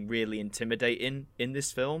Terminator being really intimidating in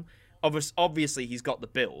this film. Obviously, he's got the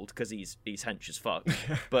build because he's hench as fuck.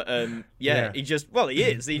 But he is.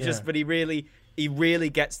 But he really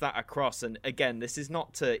gets that across. And again, he's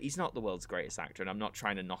not the world's greatest actor, and I'm not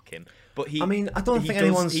trying to knock him. But I don't think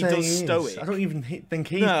anyone's saying he is. I don't even think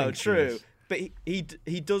he. No, thinks true. He is. But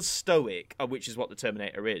he does stoic, which is what the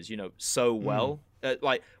Terminator is, you know, so well.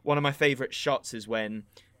 Like one of my favorite shots is when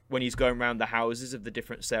he's going around the houses of the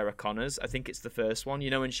different Sarah Connors. I think it's the first one,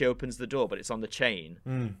 you know, when she opens the door, but it's on the chain,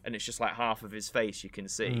 and it's just like half of his face you can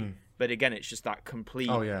see. But again, it's just that complete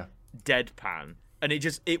deadpan. and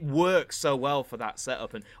it works so well for that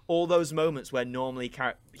setup, and all those moments where normally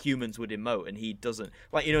humans would emote and he doesn't,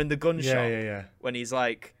 like, you know, in the gun shop, when he's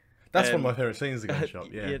like, that's one of my favorite scenes, the gun shop.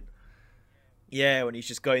 Yeah, when he's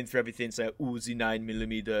just going through everything, so Uzi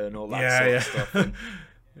 9mm and all that sort of stuff. And,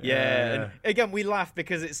 and again, we laugh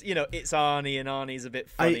because it's, you know, it's Arnie, and Arnie's a bit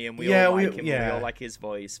funny, and we all like him, and we all like his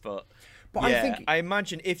voice. But I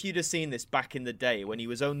imagine if you'd have seen this back in the day when he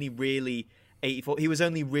was only really 84, he was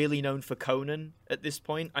only really known for Conan at this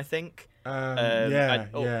point, I think.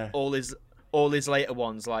 All his later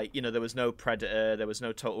ones, like, you know, there was no Predator, there was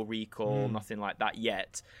no Total Recall, nothing like that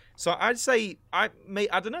yet. So I'd say I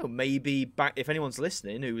don't know, maybe back, if anyone's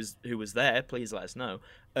listening who was there, please let us know.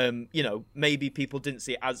 You know, maybe people didn't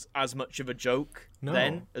see it as much of a joke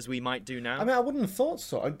then as we might do now. I mean, I wouldn't have thought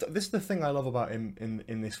so. This is the thing I love about him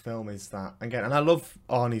in this film, is that, again, and I love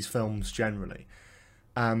Arnie's films generally,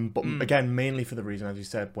 but again, mainly for the reason, as you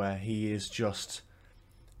said, where he is just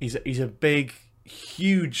he's a big,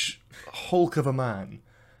 huge hulk of a man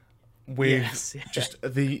with just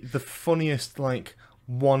the funniest, like,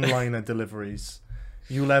 one-liner deliveries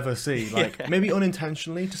you'll ever see, like, maybe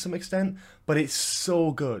unintentionally to some extent, but it's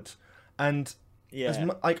so good. And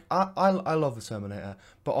like, I love the Terminator,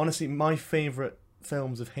 but honestly, my favorite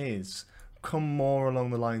films of his come more along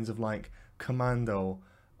the lines of, like, Commando,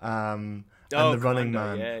 and The Running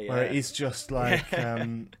Man, where it is just like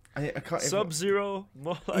I can't Sub-Zero,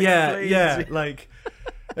 more like like,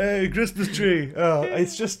 hey, Christmas tree. Oh,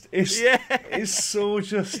 it's so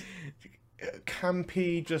just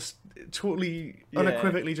campy, just totally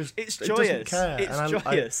unequivocally, just it's joyous. Doesn't care. It's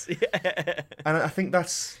joyous. And I think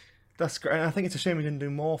that's great. And I think it's a shame we didn't do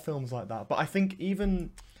more films like that. But I think even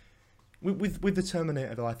with the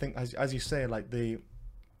Terminator, though, I think as you say, like,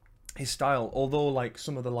 his style, although, like,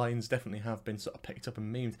 some of the lines definitely have been sort of picked up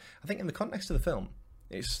and memed, I think in the context of the film,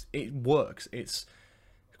 it works. It's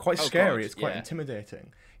quite scary. It's quite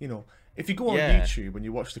intimidating. You know, if you go on YouTube and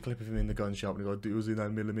you watch the clip of him in the gun shop and you go, Uzi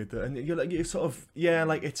 9mm, and you're sort of,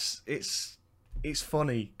 like, it's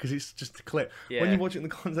funny because it's just a clip. When you watch it in the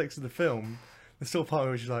context of the film, there's still a part of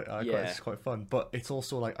it which is like, it's quite fun, but it's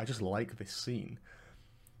also like, I just like this scene.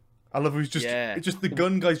 I love he's just the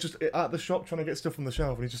gun guy's just at the shop trying to get stuff from the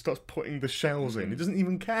shelf, and he just starts putting the shells in. He doesn't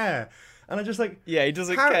even care. And I just like... Yeah, he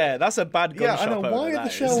doesn't care. That's a bad gun shop. Yeah, I know. Why are the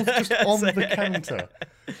shells just on the counter?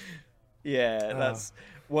 Yeah, that's...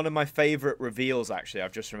 One of my favourite reveals, actually,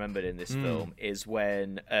 I've just remembered in this film, is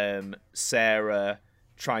when Sarah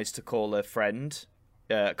tries to call her friend.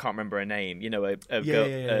 I can't remember her name. You know, a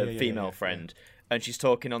female friend. And she's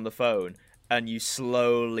talking on the phone. And you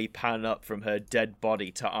slowly pan up from her dead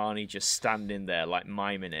body to Arnie just standing there, like,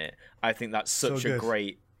 miming it. I think that's such a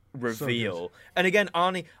great reveal. So, and again,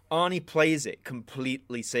 Arnie plays it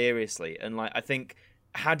completely seriously. And, like, I think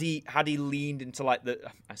had he leaned into, like, the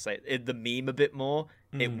meme a bit more,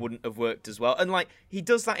 it wouldn't have worked as well. And, like, he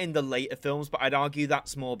does that in the later films, but I'd argue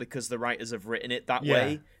that's more because the writers have written it that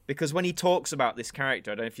way. Because when he talks about this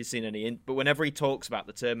character, I don't know if you've seen any, but whenever he talks about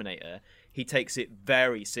the Terminator, he takes it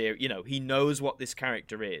very serious. You know, he knows what this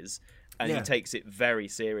character is, and he takes it very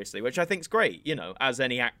seriously, which I think is great, you know, as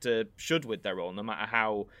any actor should with their role, no matter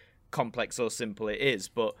how complex or simple it is.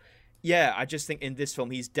 But yeah, I just think in this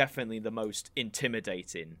film, he's definitely the most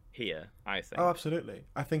intimidating here, I think. Oh, absolutely.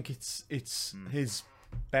 I think it's his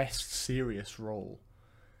best serious role.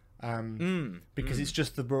 Because it's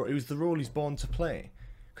just it was the role he's born to play.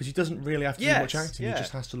 Because he doesn't really have to do much acting, he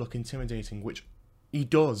just has to look intimidating, which he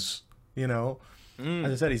does, you know.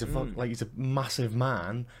 As I said, he's he's a massive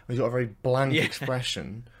man. He's got a very blank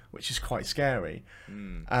expression, which is quite scary.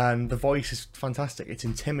 And the voice is fantastic. It's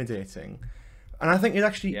intimidating. And I think it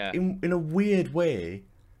actually, in a weird way,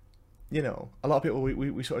 you know, a lot of people,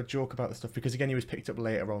 we sort of joke about this stuff because, again, he was picked up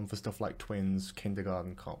later on for stuff like Twins,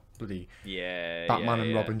 Kindergarten Cop, bloody Batman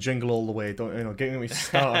and Robin, Jingle All the Way. Don't, you know, getting me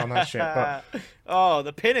started on that shit. But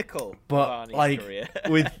the pinnacle. But of Arnie's like, career.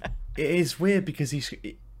 It is weird because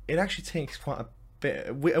it actually takes quite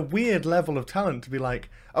a weird level of talent to be like,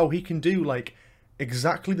 oh, he can do like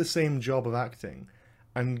exactly the same job of acting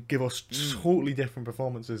and give us totally different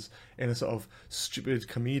performances in a sort of stupid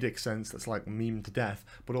comedic sense that's like meme to death,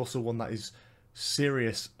 but also one that is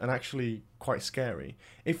serious and actually quite scary.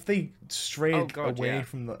 If they strayed away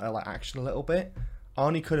from the like action a little bit,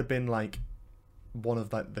 Arnie could have been like one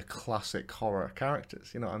of like the classic horror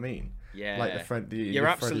characters. You know what I mean? Yeah. Like you're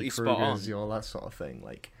absolutely spot on. You know, that sort of thing.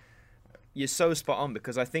 Like, you're so spot on,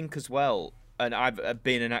 because I think as well, and I've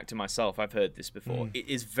been an actor myself, I've heard this before, it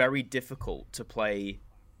is very difficult to play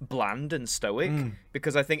bland and stoic,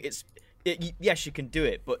 because I think yes, you can do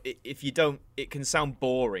it, but if you don't, it can sound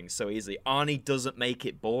boring so easily. Arnie doesn't make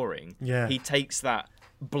it boring. Yeah. He takes that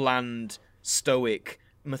bland, stoic,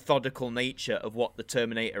 methodical nature of what the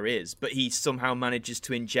Terminator is, but he somehow manages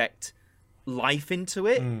to inject life into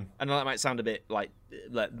it. I know that might sound a bit like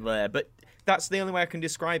there, but that's the only way I can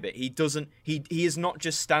describe it. He doesn't. He is not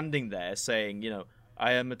just standing there saying,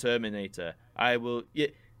 I am a Terminator. I will.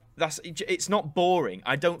 It's not boring.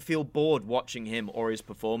 I don't feel bored watching him or his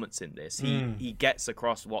performance in this. He gets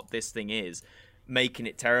across what this thing is, making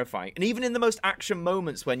it terrifying. And even in the most action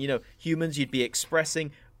moments when, humans you'd be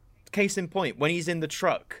expressing, case in point, when he's in the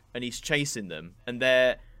truck and he's chasing them and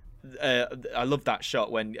they're I love that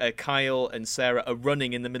shot when Kyle and Sarah are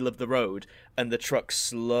running in the middle of the road and the truck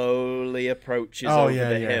slowly approaches over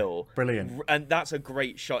the hill. Brilliant. And that's a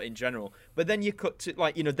great shot in general. But then you cut to,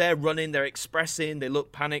 they're running, they're expressing, they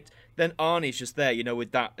look panicked. Then Arnie's just there,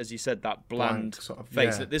 with that, as you said, that bland sort of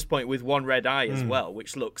face. At this point, with one red eye as well,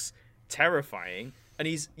 which looks terrifying. And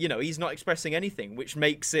he's not expressing anything, which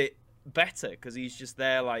makes it better because he's just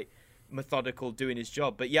there, methodical, doing his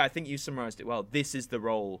job. But yeah, I think you summarized it well. This is the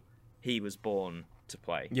role he was born to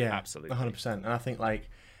play. Yeah, absolutely, 100%. And I think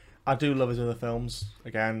I do love his other films.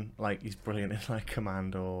 Again, he's brilliant in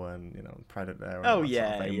Commando and Predator. And oh that yeah,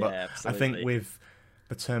 sort of thing. yeah, but absolutely. I think with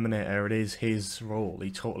the Terminator, it is his role. He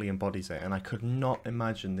totally embodies it, and I could not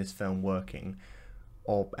imagine this film working,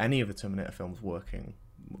 or any of the Terminator films working.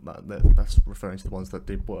 That's referring to the ones that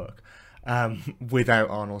did work, without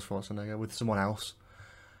Arnold Schwarzenegger, with someone else.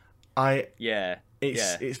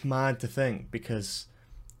 It's mad to think because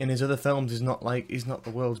in his other films he's not the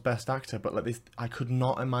world's best actor, but this, I could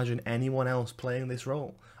not imagine anyone else playing this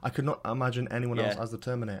role. I could not imagine anyone else as the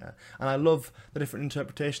Terminator. And I love the different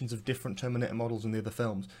interpretations of different Terminator models in the other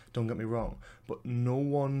films, don't get me wrong, but no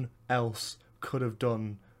one else could have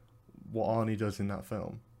done what Arnie does in that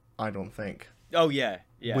film, I don't think. Oh yeah,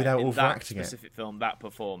 without in overacting that specific film, that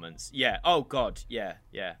performance. Yeah. Oh god, yeah.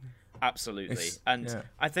 Absolutely.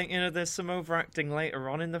 I think there's some overacting later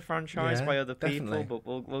on in the franchise by other people, but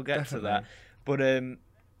we'll get to that. But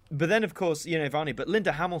then of course, Varney, but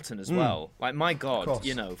Linda Hamilton as well. My god,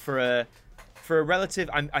 for a relative,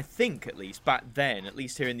 I think at least back then, at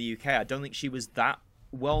least here in the UK, I don't think she was that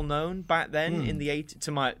well known back then in the 80s,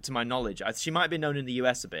 to my knowledge. She might have been known in the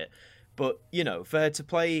US a bit, but for her to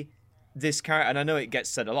play this character, and I know it gets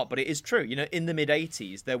said a lot, but it is true. In the mid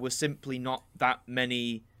 80s, there were simply not that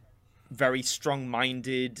many very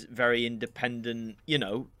strong-minded, very independent,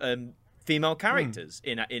 female characters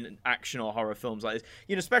in action or horror films like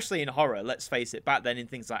this. Especially in horror, let's face it, back then in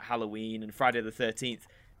things like Halloween and Friday the 13th,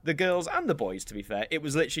 the girls and the boys, to be fair, it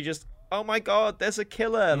was literally just, oh my god, there's a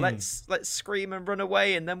killer, let's scream and run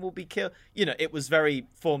away and then we'll be killed. It was very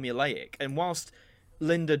formulaic. And whilst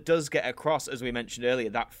Linda does get across, as we mentioned earlier,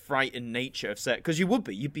 that frightened nature of because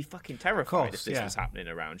you'd be fucking terrified if this was happening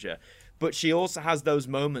around you. But she also has those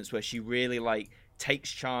moments where she really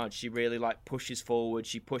takes charge. She really pushes forward.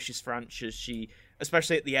 She pushes Frances. She,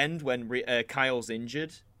 especially at the end when Kyle's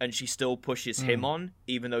injured and she still pushes him on,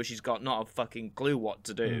 even though she's got not a fucking clue what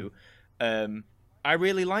to do. I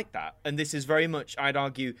really like that. And this is very much, I'd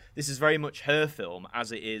argue, this is very much her film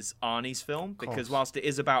as it is Arnie's film. Because whilst it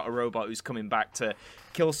is about a robot who's coming back to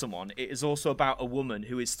kill someone, it is also about a woman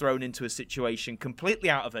who is thrown into a situation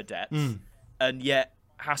completely out of her depth and yet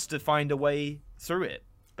has to find a way through it,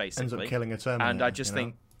 basically. Ends up killing a Terminator. And I just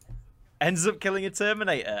think ends up killing a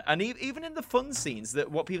Terminator. And even in the fun scenes,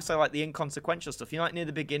 that what people say, the inconsequential stuff, near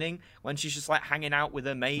the beginning when she's just hanging out with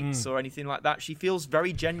her mates or anything like that, she feels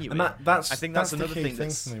very genuine. And I think that's another the key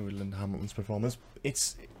thing for me with Linda Hamilton's performance.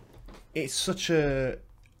 It's such a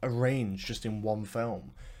range just in one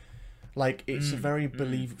film. It's a very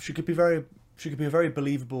she could be a very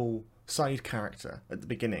believable side character at the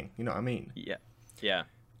beginning. You know what I mean? Yeah.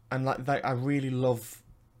 And I really love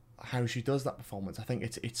how she does that performance. I think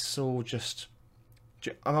it's so just,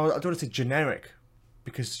 I don't want to say generic,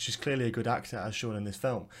 because she's clearly a good actor as shown in this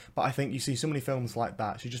film. But I think you see so many films like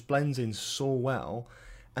that. She just blends in so well,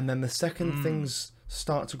 and then the second things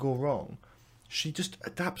start to go wrong, she just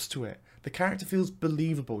adapts to it. The character feels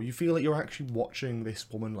believable. You feel like you're actually watching this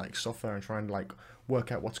woman suffer and trying to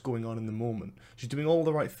work out what's going on in the moment. She's doing all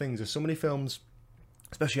the right things. There's so many films,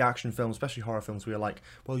 especially action films, especially horror films, where you're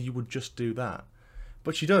well, you would just do that.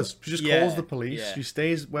 But she does. She just calls the police. Yeah. She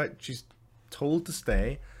stays where she's told to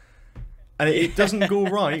stay. And it doesn't go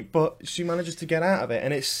right, but she manages to get out of it.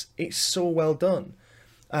 And it's so well done.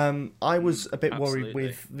 I was a bit worried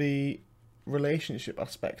with the relationship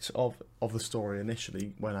aspect of the story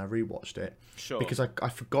initially when I rewatched it. Sure. Because I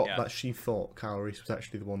forgot that she thought Kyle Reese was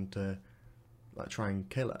actually the one to try and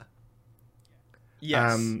kill her.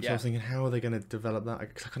 Yes. So I was thinking, how are they going to develop that?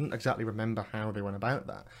 Because I couldn't exactly remember how they went about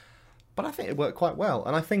that. But I think it worked quite well,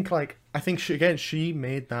 and I think she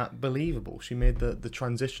made that believable. She made the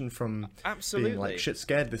transition from being like shit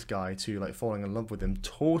scared of this guy to like falling in love with him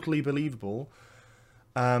totally believable.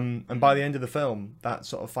 And by the end of the film, that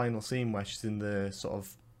sort of final scene where she's in the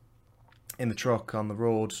truck on the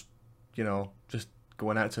road, you know, just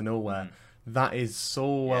going out to nowhere, that is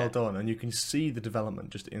so well done, and you can see the development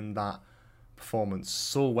just in that performance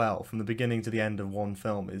so well from the beginning to the end of one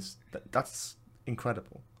film. That's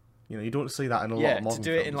incredible. You know, you don't see that in a lot of modern films. To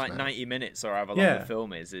do it in like 90 minutes or however long the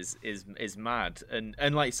film is mad.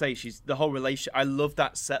 And like you say, she's the whole relation. I love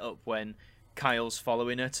that setup when Kyle's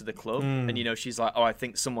following her to the club, and you know she's like, "Oh, I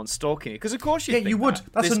think someone's stalking me." Because of course you would.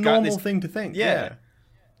 That's a normal thing to think.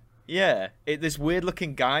 Yeah. This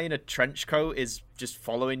weird-looking guy in a trench coat is just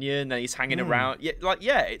following you, and then he's hanging around.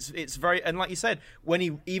 It's very, and like you said,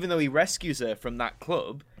 even though he rescues her from that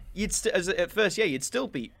club, you'd still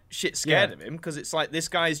be shit scared of him, because it's like, this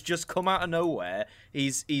guy's just come out of nowhere.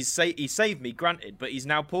 He saved me, granted, but he's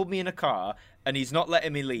now pulled me in a car and he's not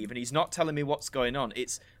letting me leave and he's not telling me what's going on.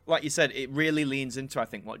 It's like you said, it really leans into, I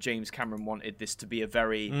think, what James Cameron wanted this to be, a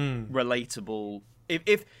very relatable.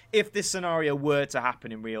 If this scenario were to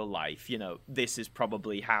happen in real life, you know, this is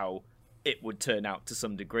probably how it would turn out to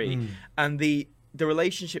some degree. And the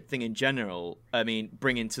relationship thing in general, I mean,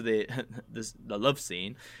 bringing to the love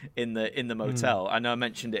scene in the motel. I know I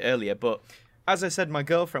mentioned it earlier, but as I said, my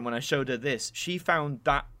girlfriend, when I showed her this, she found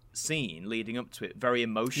that scene leading up to it very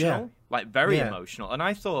emotional, emotional. And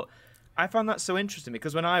I found that so interesting,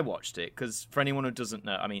 because when I watched it, because for anyone who doesn't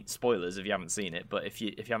know, I mean, spoilers if you haven't seen it, but if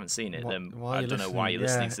you haven't seen it, then I don't know why you're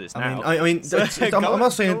listening to this now. I mean, I'm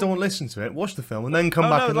not saying don't listen to it. Watch the film and then come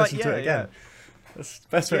back and listen to it again. That's the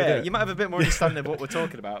best way to do it. You might have a bit more understanding of what we're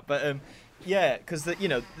talking about, but because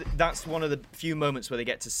that's one of the few moments where they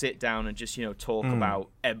get to sit down and just talk about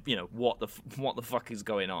what the fuck is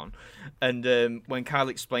going on. And when Kyle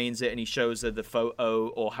explains it and he shows her the photo,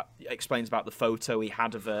 or explains about the photo he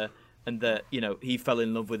had of her, and that he fell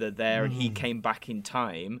in love with her there, and he came back in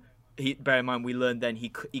time. Bear in mind, we learned then he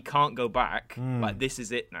can't go back. Like, this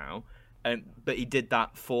is it now, but he did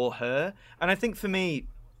that for her. And I think for me,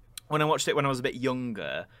 when I watched it when I was a bit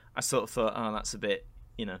younger, I sort of thought, oh, that's a bit,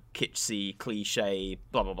 kitschy, cliche,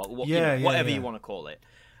 blah, blah, blah, whatever you want to call it.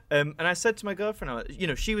 And I said to my girlfriend,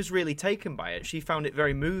 she was really taken by it. She found it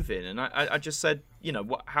very moving. And I just said,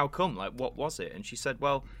 how come? Like, what was it? And she said,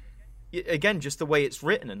 well, again, just the way it's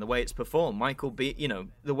written and the way it's performed. Michael B.,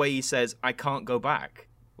 the way he says, I can't go back.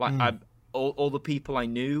 Like, all the people I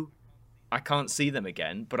knew, I can't see them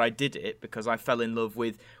again, but I did it because I fell in love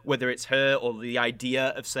with, whether it's her or the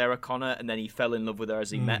idea of Sarah Connor, and then he fell in love with her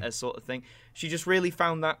as he met her, sort of thing. She just really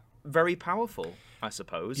found that very powerful, I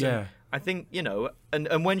suppose. Yeah. And I think,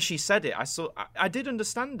 and when she said it, I did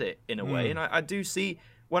understand it in a way, and I do see,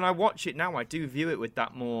 when I watch it now, I do view it with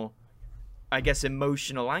that more, I guess,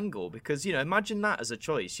 emotional angle, because, imagine that as a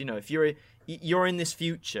choice. If you're in this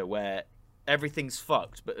future where everything's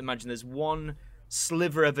fucked, but imagine there's one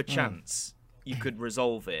sliver of a chance you could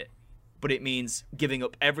resolve it, but it means giving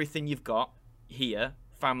up everything you've got here,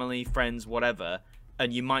 family, friends, whatever,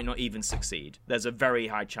 and you might not even succeed. There's a very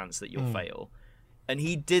high chance that you'll fail. And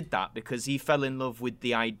he did that because he fell in love with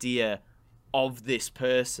the idea of this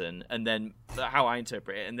person, and then how I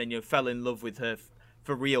interpret it, and then fell in love with her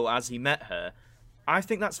for real as he met her. I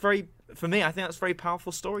think that's very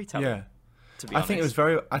powerful storytelling. Yeah. To be honest. It was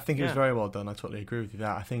very well done. I totally agree with you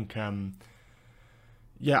there. I think I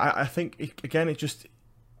think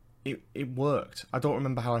it worked. I don't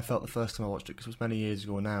remember how I felt the first time I watched it because it was many years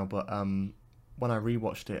ago now. But when I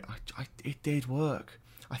rewatched it, it did work.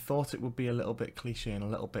 I thought it would be a little bit cliche and a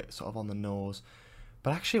little bit sort of on the nose,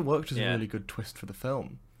 but actually it worked as a really good twist for the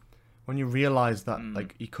film. When you realise that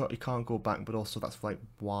like he can't go back, but also that's like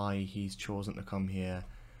why he's chosen to come here.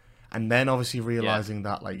 And then obviously realising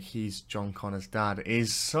that like he's John Connor's dad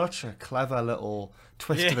is such a clever little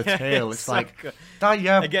twist to the tale. It's like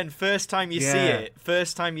that, Again, first time you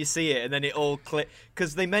see it, and then it all click,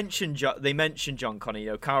 because they mention John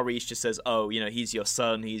Connor. Kyle Reese just says, "Oh, he's your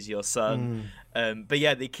son. He's your son." But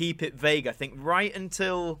yeah, they keep it vague. I think right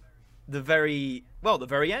until the very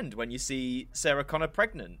end, when you see Sarah Connor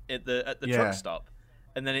pregnant at the truck stop.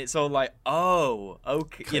 And then it's all like, oh,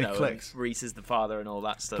 okay, Reese is the father and all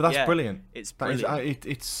that stuff. But that's brilliant. It's brilliant.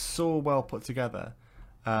 It's so well put together.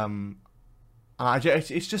 And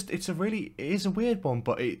it's a weird one,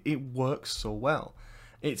 but it works so well.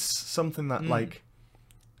 It's something that like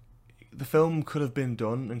the film could have been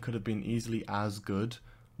done and could have been easily as good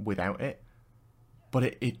without it, but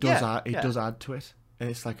it does add to it. and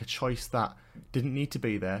it's like a choice that didn't need to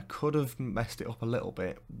be there, could have messed it up a little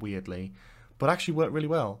bit, weirdly, but actually worked really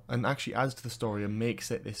well, and actually adds to the story and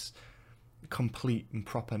makes it this complete and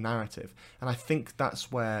proper narrative. And I think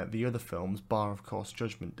that's where the other films, bar of course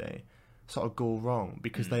Judgment Day, sort of go wrong,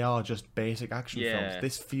 because they are just basic action films.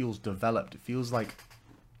 This feels developed. It feels like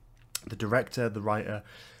the director, the writer,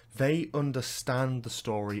 they understand the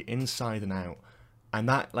story inside and out, and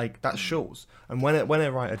that shows. And when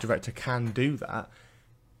a writer director can do that,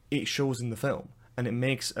 it shows in the film, and it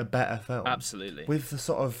makes a better film. Absolutely. With the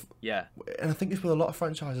sort of and I think it's with a lot of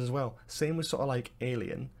franchises as well. Same with sort of like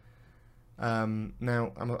Alien.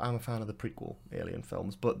 Now I'm a fan of the prequel Alien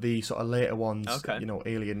films, but the sort of later ones, you know,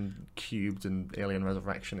 Alien Cubed and Alien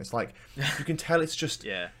Resurrection, it's like you can tell it's just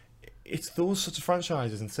it's those sorts of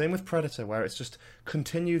franchises. And same with Predator, where it's just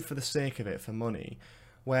continued for the sake of it, for money,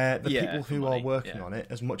 where the people who are working on it,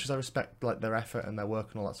 as much as I respect like their effort and their work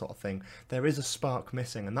and all that sort of thing, there is a spark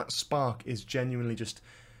missing, and that spark is genuinely just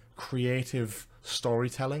creative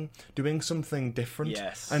storytelling, doing something different.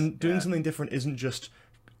 And doing something different isn't just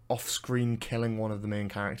off-screen killing one of the main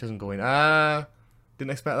characters and going,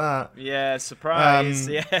 didn't expect that. Surprise.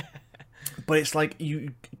 But it's like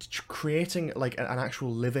you creating like an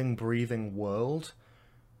actual living, breathing world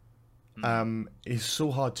is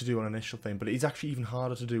so hard to do on an initial thing, but it is actually even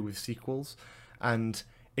harder to do with sequels. And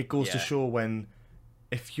it goes to show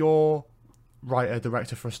if your writer,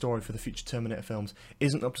 director for a story for the future Terminator films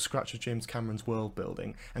isn't up to scratch with James Cameron's world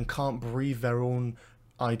building and can't breathe their own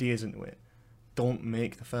ideas into it, don't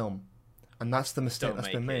make the film. And that's the mistake that's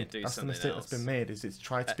been made. That's the mistake that's been made. Is it's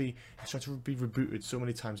tried to be rebooted so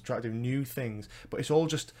many times, try to do new things, but it's all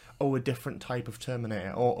just a different type of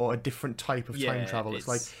Terminator or a different type of time travel. It's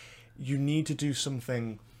like you need to do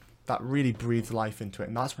something that really breathes life into it,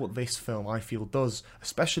 and that's what this film, I feel, does,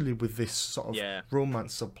 especially with this sort of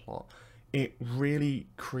romance subplot. It really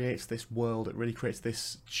creates this world. It really creates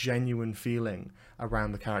this genuine feeling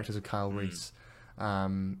around the characters of Kyle Reese.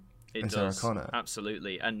 It does, Sarah Connor.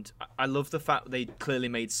 Absolutely. And I love the fact they clearly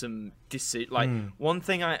made some one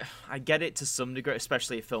thing, I get it to some degree,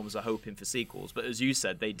 especially if films are hoping for sequels, but as you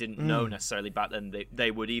said, they didn't know necessarily back then they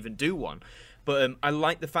would even do one. But I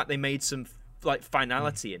like the fact they made some like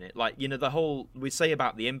finality in it. Like, you know, the whole, we say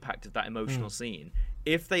about the impact of that emotional scene,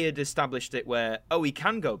 if they had established it where, he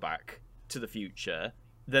can go back to the future,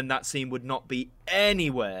 then that scene would not be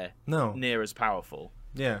anywhere near as powerful.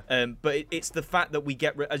 But it's the fact that we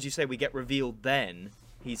get, as you say, we get revealed then.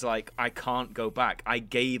 He's like, I can't go back. I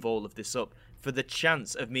gave all of this up for the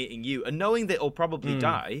chance of meeting you. And knowing that he'll probably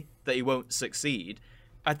die, that he won't succeed,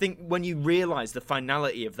 I think when you realise the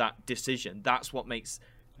finality of that decision, that's what makes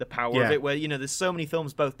the power of it. Where, you know, there's so many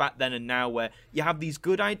films both back then and now where you have these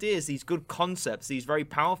good ideas, these good concepts, these very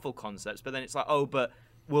powerful concepts, but then it's like, but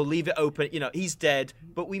we'll leave it open. You know, he's dead,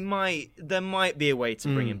 but there might be a way to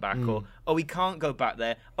bring him back, or we can't go back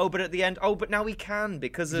there. But at the end, but now we can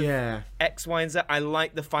because of X, Y, and Z. I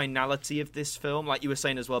like the finality of this film, like you were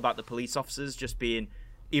saying as well about the police officers just being,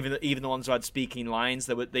 even the ones who had speaking lines,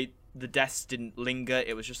 the deaths didn't linger.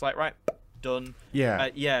 It was just like, right, done.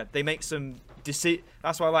 They make some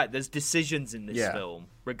that's why I like. There's decisions in this film,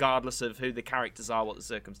 regardless of who the characters are, what the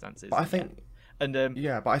circumstances. But I think. And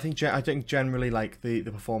but I think generally like the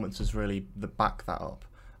performances really back that up.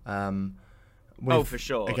 For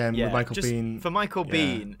sure. Again, with Michael Biehn. For Michael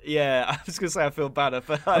Biehn, I was gonna say I feel bad.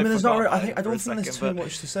 I mean, there's not. I don't think there's too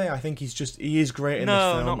much to say. I think he is great in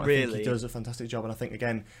this film. Not really. I think he does a fantastic job, and I think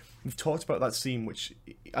again we've talked about that scene, which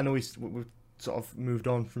I know we've sort of moved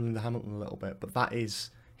on from Linda Hamilton a little bit, but that is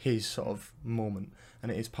his sort of moment,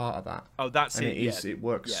 and it is part of that. That's and it. It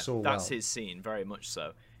works so well. That's his scene, very much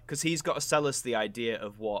so. Because he's got to sell us the idea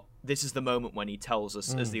of what this is, the moment when he tells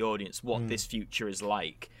us as the audience what this future is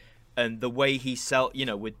like, and the way he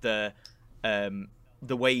with the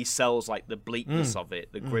way he sells like the bleakness of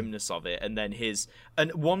it, the grimness of it, and then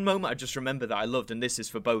and one moment I just remember that I loved, and this is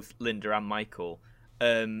for both Linda and Michael.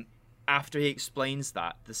 After he explains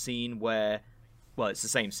that, the scene where, it's the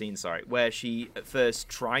same scene, where she at first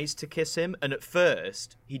tries to kiss him, and at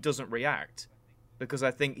first he doesn't react because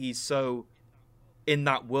I think he's so in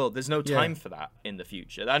that world. There's no time for that in the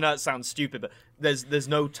future. I know it sounds stupid, but there's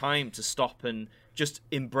no time to stop and just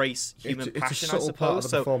embrace human passion. It's a subtle part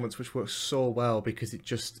of the performance which works so well, because you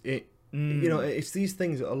know, it's these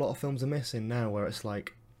things that a lot of films are missing now, where it's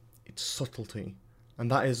like it's subtlety,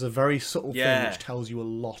 and that is a very subtle thing which tells you a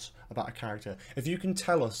lot about a character. If you can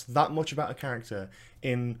tell us that much about a character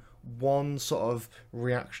in one sort of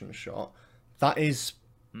reaction shot, that's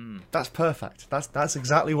perfect. That's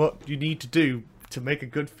exactly what you need to do to make a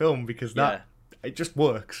good film, because it just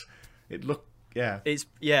works. It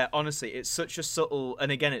Honestly, it's such a subtle,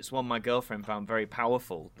 and again, it's one my girlfriend found very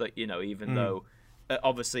powerful. That even though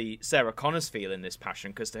obviously Sarah Connor's feeling this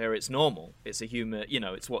passion because to her it's normal, it's a humor,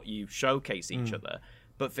 it's what you showcase each other.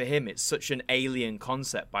 But for him, it's such an alien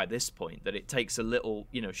concept by this point that it takes a little,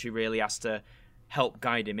 she really has to help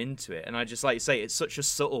guide him into it. And I just, like you say, it's such a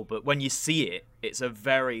subtle, but when you see it, it's a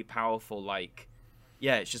very powerful,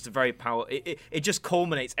 it's just a very it just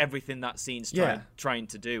culminates everything that scene's trying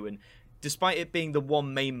to do. And despite it being the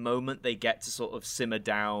one main moment they get to sort of simmer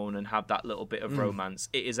down and have that little bit of romance,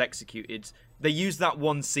 it is executed. They use that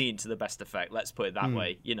one scene to the best effect, let's put it that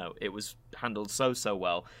way. It was handled so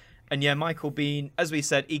well. And yeah, Michael Biehn, as we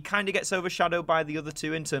said, he kind of gets overshadowed by the other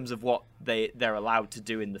two in terms of what they're allowed to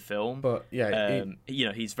do in the film. But yeah,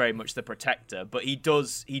 he's very much the protector, but he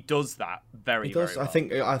does that very well. I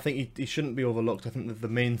think he shouldn't be overlooked. I think that the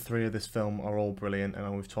main three of this film are all brilliant,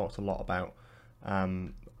 and we've talked a lot about.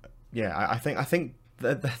 I think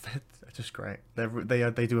they're just great.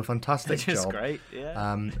 They do a fantastic job. Just great,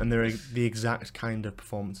 yeah. And they're the exact kind of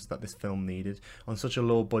performances that this film needed on such a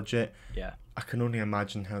low budget. Yeah. I can only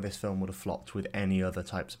imagine how this film would have flopped with any other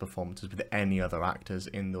types of performances, with any other actors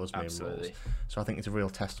in those main roles. So I think it's a real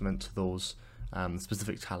testament to those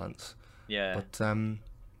specific talents. Yeah. But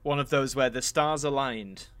one of those where the stars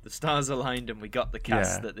aligned. And we got the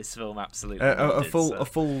cast that this film absolutely a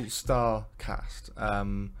full star cast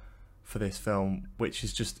for this film, which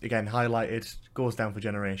is just again highlighted, goes down for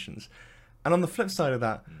generations. And on the flip side of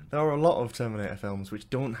that, there are a lot of Terminator films which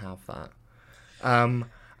don't have that.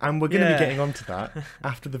 And we're going to be getting onto that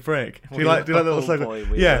after the break. Do you like the little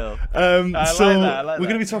segment? Yeah. We're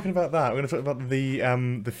going to be talking about that. We're going to talk about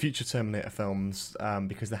the future Terminator films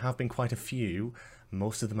because there have been quite a few.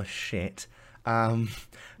 Most of them are shit. We'll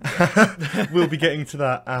be getting to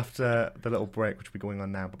that after the little break, which will be going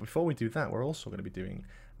on now. But before we do that, we're also going to be doing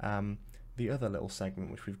the other little segment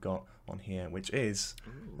which we've got on here, which is,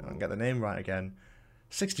 I'll get the name right again,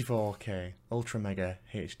 64K Ultra Mega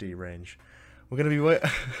HD range. We're going to be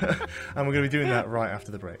and we're going to be doing that right after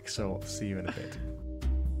the break. So see you in a bit.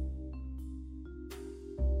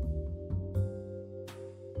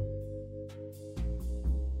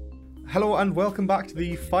 Hello and welcome back to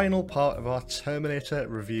the final part of our Terminator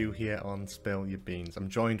review here on Spill Your Beans. I'm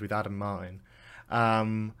joined with Adam Martin.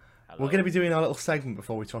 We're going to be doing our little segment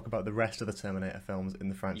before we talk about the rest of the Terminator films in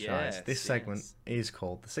the franchise. This segment is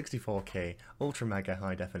called the 64K Ultra Mega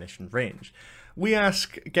High Definition Range. We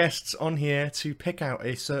ask guests on here to pick out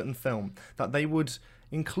a certain film that they would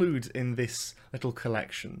include in this little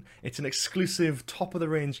collection. It's an exclusive,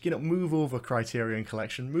 top-of-the-range, move over Criterion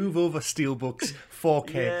collection, move over Steelbooks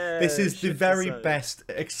 4K. This is the very best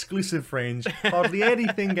exclusive range. Hardly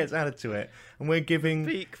anything gets added to it. And we're giving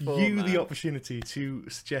you the opportunity to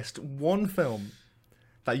suggest one film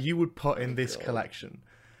that you would put in this collection.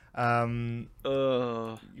 We've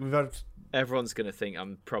had... Everyone's going to think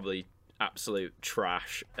I'm probably absolute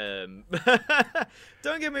trash.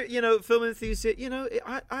 Don't get me, film enthusiast.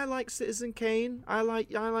 I like Citizen Kane. I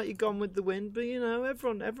like you Gone with the Wind. But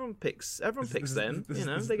everyone picks them.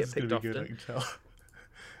 They get picked often.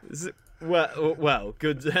 Well,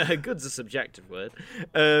 good. Good's a subjective word.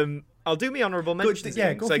 I'll do my honourable mentions.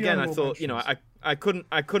 So again, I thought I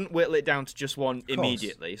couldn't whittle it down to just one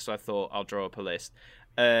immediately. So I thought I'll draw up a list.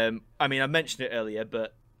 I mentioned it earlier,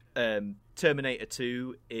 but Terminator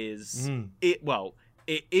 2 is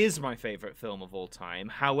it is my favourite film of all time.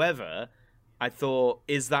 However, I thought,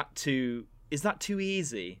 is that too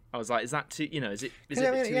easy? I was like, is that too, is it too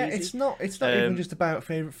easy? It's not even just about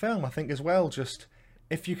favourite film. I think as well, just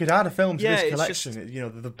if you could add a film to this collection,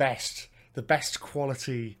 just, the best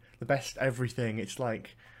quality, the best everything. It's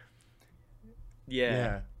like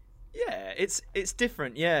Yeah, it's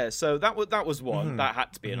different. Yeah, so that was one that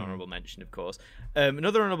had to be an honourable mention, of course.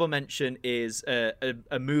 Another honourable mention is a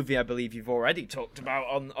movie I believe you've already talked about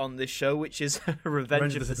on this show, which is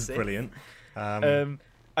Revenge of the Sith. Brilliant.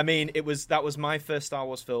 That was my first Star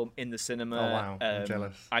Wars film in the cinema. Oh wow, I'm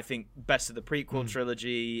jealous. I think best of the prequel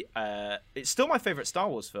trilogy. It's still my favourite Star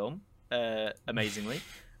Wars film. Amazingly.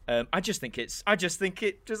 I just think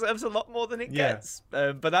it deserves a lot more than it gets.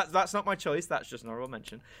 But that's not my choice. That's just an honourable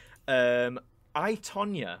mention. I,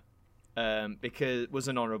 Tonya, because was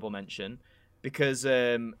an honourable mention because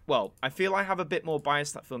I feel I have a bit more bias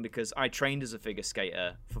to that film because I trained as a figure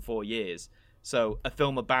skater for 4 years. So a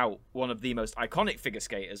film about one of the most iconic figure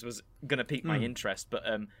skaters was going to pique my interest. But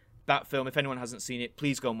that film, if anyone hasn't seen it,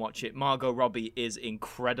 please go and watch it. Margot Robbie is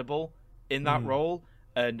incredible in that role.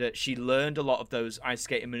 And she learned a lot of those ice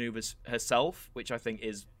skating maneuvers herself, which I think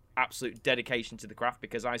is absolute dedication to the craft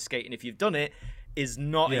because ice skating, if you've done it, is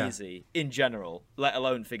not easy in general, let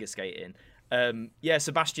alone figure skating. Yeah,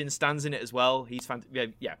 Sebastian Stan's in it as well. He's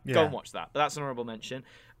fantastic. Yeah, go and watch that. But that's an honourable mention.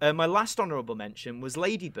 My last honourable mention was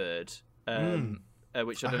Lady Bird,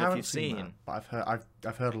 which I don't know if you've seen. That, but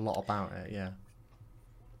I've heard a lot about it. Yeah,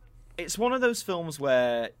 it's one of those films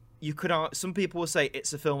where you could. Some people will say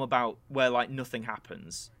it's a film about where like nothing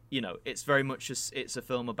happens. You know, it's very much it's a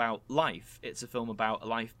film about life. It's a film about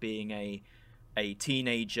life being a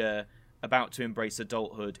teenager about to embrace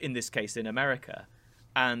adulthood. In this case, in America,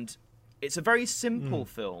 and it's a very simple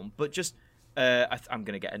film, but just I'm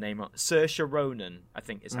going to get a name wrong. Saoirse Ronan, I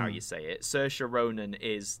think is how you say it. Saoirse Ronan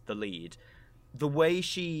is the lead. The way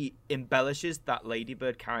she embellishes that Lady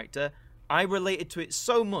Bird character, I related to it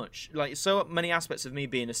so much. Like, so many aspects of me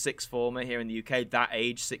being a sixth former here in the UK, that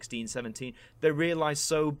age, 16, 17, they realise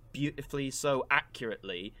so beautifully, so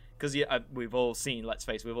accurately, because we've all seen, let's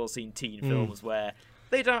face it, we've all seen teen films where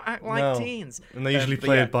they don't act like teens. And they're usually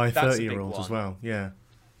played by 30-year-olds as well, yeah.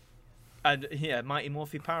 And yeah, Mighty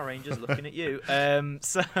Morphin Power Rangers looking at you.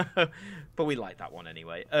 But we like that one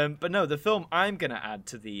anyway. But no, the film I'm going to add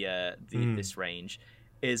to this range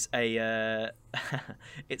is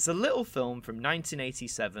it's a little film from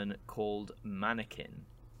 1987 called Mannequin.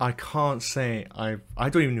 I can't say I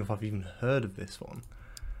don't even know if I've even heard of this one.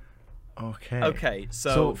 Okay,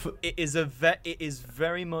 so it is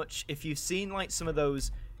very much, if you've seen like some of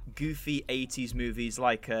those goofy 80s movies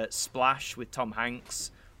like Splash with Tom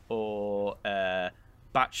Hanks, or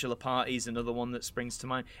Bachelor Party's another one that springs to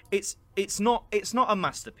mind. It's not a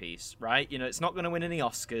masterpiece, right? You know, it's not going to win any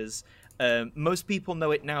Oscars. Most people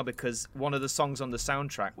know it now because one of the songs on the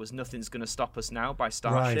soundtrack was "Nothing's Gonna Stop Us Now" by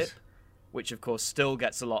Starship, which of course still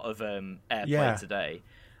gets a lot of airplay today.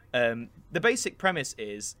 The basic premise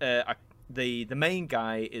is the main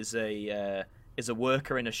guy is a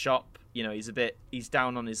worker in a shop. You know, he's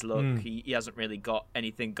down on his luck. He hasn't really got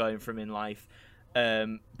anything going for him in life.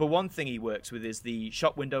 But one thing he works with is the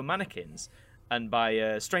shop window mannequins, and by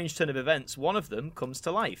a strange turn of events, one of them comes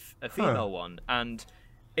to life, a female one, and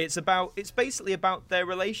it's basically about their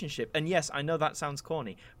relationship. And yes, I know that sounds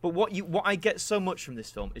corny, but what I get so much from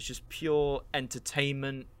this film is just pure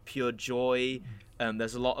entertainment, pure joy.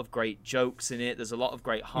 There's a lot of great jokes in it. There's a lot of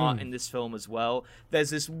great heart in this film as well. There's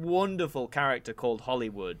this wonderful character called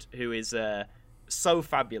Hollywood who is so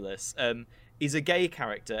fabulous. He's a gay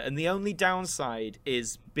character, and the only downside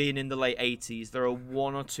is being in the late 80s. There are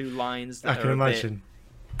one or two lines that are a bit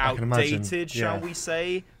outdated, shall we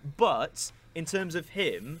say. But in terms of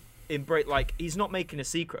him, he's not making a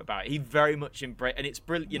secret about it. He very much embraced, and it's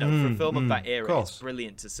brilliant. You know, for a film of that era, it's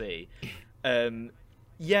brilliant to see.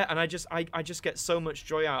 Yeah, and I just get so much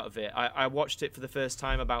joy out of it. I watched it for the first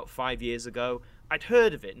time about 5 years ago. I'd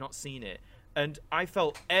heard of it, not seen it. And I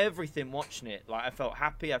felt everything watching it. Like, I felt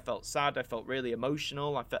happy, I felt sad, I felt really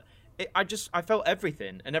emotional. I felt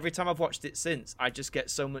everything. And every time I've watched it since, I just get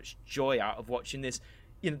so much joy out of watching this,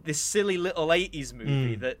 you know, this silly little 80s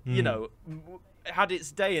movie that, you know, had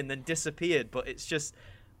its day and then disappeared. But it's just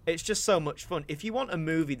so much fun. If you want a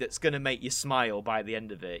movie that's going to make you smile by the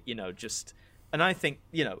end of it, you know, and I think,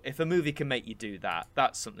 you know, if a movie can make you do that,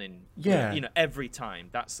 that's something, you know, every time,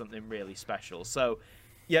 that's something really special. So,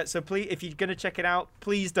 yeah, so please, if you're going to check it out,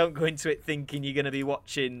 please don't go into it thinking you're going to be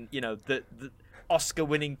watching, you know, the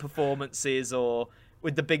Oscar-winning performances or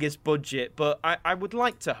with the biggest budget. But I would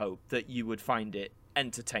like to hope that you would find it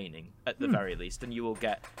entertaining at the very least, and you will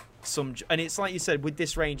get some. And it's like you said, with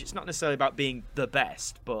this range, it's not necessarily about being the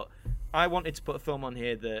best, but I wanted to put a film on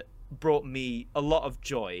here that brought me a lot of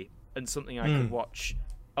joy and something I could watch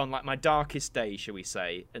on like my darkest day, shall we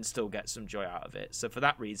say, and still get some joy out of it. So for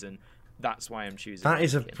that reason, that's why I'm choosing. That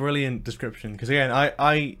is a brilliant description, because again,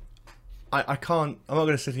 I can't. I'm not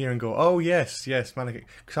going to sit here and go, oh yes, Mannequin,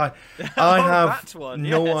 because I have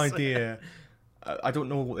no idea. I don't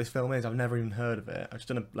know what this film is. I've never even heard of it. I've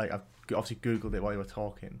obviously Googled it while you were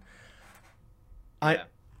talking.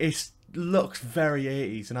 It looks very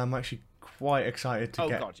 80s, and I'm actually quite excited to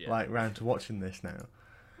get round to watching this now,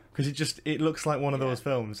 because it looks like one of those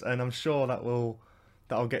films, and I'm sure that'll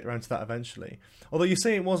get around to that eventually. Although you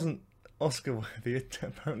say it wasn't Oscar worthy, it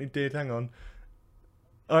apparently did. Hang on.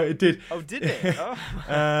 Oh, it did. Oh, did it? Oh.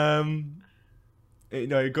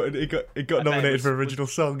 It got nominated for original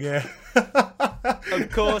song. Yeah.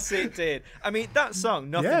 Of course it did. I mean, that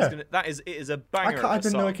song, nothing's gonna. It is a banger. I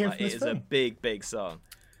didn't know it came from this film. It is a big song.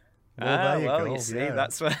 Well, there you go. You see,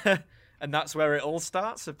 that's where, and that's where it all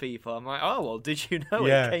starts for people. I'm like, oh well, did you know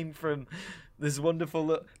it came from this wonderful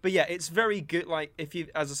look? But yeah, it's very good. Like, if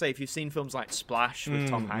you've seen films like Splash with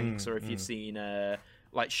Tom Hanks, or if you've seen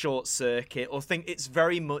like Short Circuit, or it's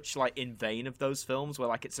very much like in vein of those films where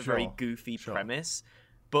like it's a very goofy premise,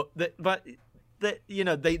 but that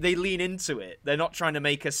they lean into it. They're not trying to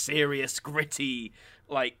make a serious, gritty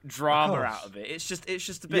like drama out of it. It's just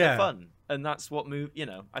a bit of fun, and that's what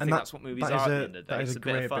that's what movies are at the end of the day. That is it's a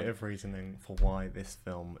great bit of reasoning for why this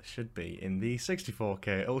film should be in the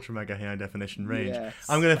 64K ultra mega high definition range. Yes.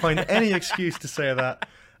 I'm going to find any excuse to say that.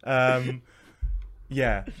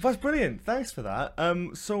 Yeah, that's brilliant. Thanks for that.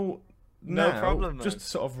 So no now, problem, man. just to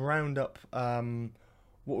sort of round up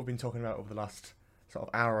what we've been talking about over the last sort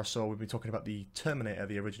of hour or so, we've been talking about the Terminator,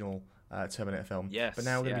 the original Terminator film. Yes. But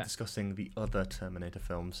now we're going to be discussing the other Terminator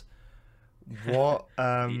films. What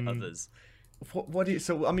the others? What do you?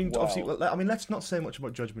 So I mean, obviously, let's not say much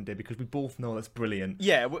about Judgment Day because we both know that's brilliant.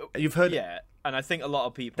 Yeah, you've heard. Yeah, and I think a lot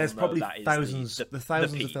of people. There's know probably that is thousands the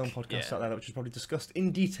of peak. film podcasts out there which has probably discussed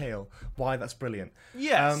in detail why that's brilliant.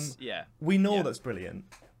 Yes. We know that's brilliant.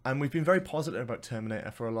 And we've been very positive about Terminator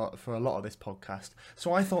for a lot of this podcast.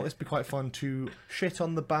 So I thought it'd be quite fun to shit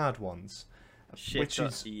on the bad ones,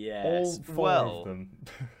 all four of them.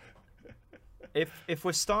 if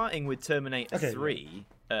we're starting with Terminator 3,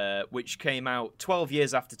 which came out 12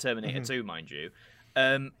 years after Terminator 2, mind you,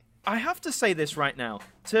 I have to say this right now: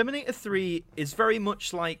 Terminator 3 is very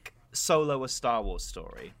much like Solo, a Star Wars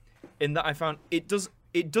story, in that I found it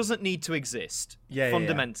doesn't need to exist.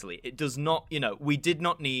 Fundamentally. It does not, we did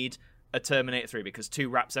not need a Terminator 3 because 2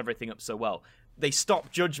 wraps everything up so well. They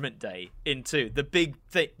stopped Judgment Day in 2. The big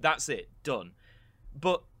thing, that's it, done.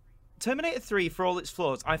 But Terminator 3, for all its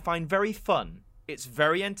flaws, I find very fun. It's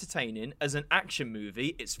very entertaining. As an action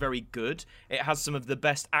movie, it's very good. It has some of the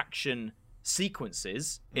best action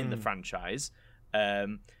sequences in the franchise.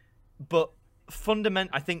 But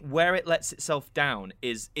I think where it lets itself down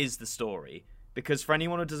is the story. Because for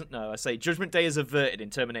anyone who doesn't know, I say Judgment Day is averted in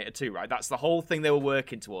Terminator 2, right? That's the whole thing they were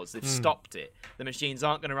working towards. They've stopped it. The machines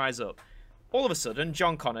aren't going to rise up. All of a sudden,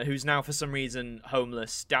 John Connor, who's now for some reason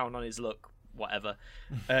homeless, down on his luck, whatever,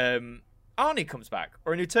 Arnie comes back,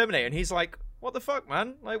 or a new Terminator, and he's like, what the fuck,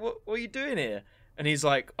 man? Like, what are you doing here? And he's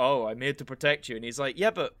like, oh, I'm here to protect you. And he's like,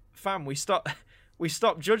 yeah, but fam, we stopped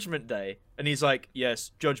Judgment Day. And he's like,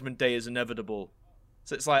 yes, Judgment Day is inevitable.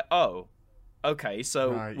 So it's like, oh, okay,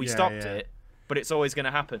 so we stopped it. But it's always going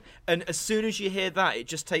to happen. And as soon as you hear that,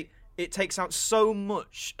 it takes out so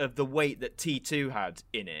much of the weight that T2 had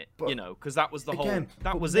in it, because that was the whole.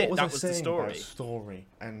 That was it. That was the story. About story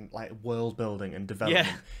and like world building and development.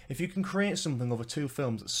 Yeah. If you can create something over 2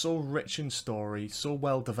 films that's so rich in story, so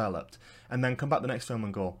well developed, and then come back the next film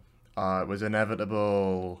and go, it was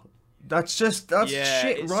inevitable. That's shit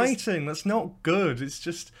writing. That's not good. It's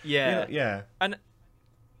just And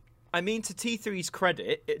I mean, to T3's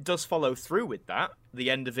credit, it does follow through with that. The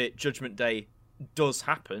end of it, Judgment Day, does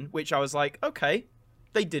happen, which I was like, okay,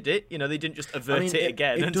 they did it. They didn't just avert it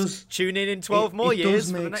again and tune in 12 more years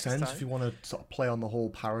for the next time. It does make sense if you want to sort of play on the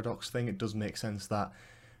whole paradox thing. It does make sense that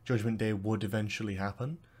Judgment Day would eventually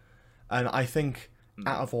happen. And I think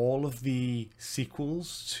out of all of the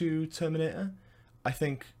sequels to Terminator, I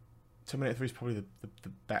think Terminator 3 is probably the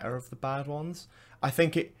better of the bad ones. I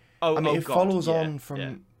think it follows on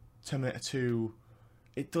from Terminator 2.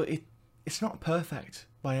 It's not perfect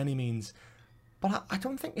by any means, but I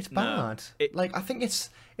don't think it's bad. I think it's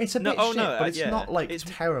a bit shit, but it's not like it's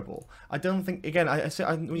terrible. I don't think. Again,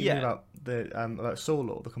 when you think about about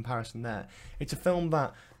Solo, the comparison there, it's a film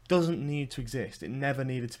that doesn't need to exist. It never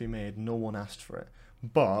needed to be made. No one asked for it.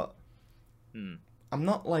 But I'm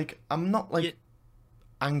not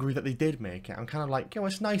angry that they did make it. I'm kind of like,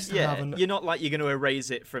 it's nice to have. You're not like you're going to erase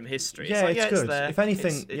it from history. It's good. There. If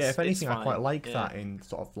anything, it's I quite like that in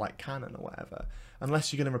sort of like canon or whatever.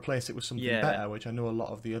 Unless you're going to replace it with something better, which I know a lot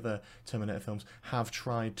of the other Terminator films have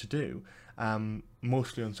tried to do,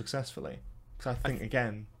 mostly unsuccessfully. Because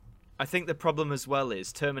I think the problem as well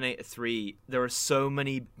is Terminator 3, there are so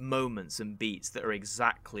many moments and beats that are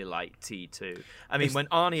exactly like T2. I mean, when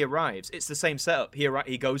Arnie arrives, it's the same setup.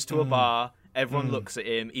 He goes to a bar, everyone looks at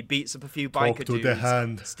him, he beats up a few biker dudes. Talk to the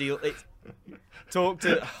hand. Talk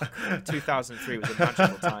to... 2003 was a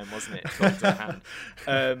magical time, wasn't it? Talk to the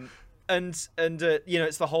hand. And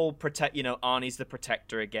it's the whole Arnie's the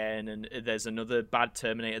protector again, and there's another bad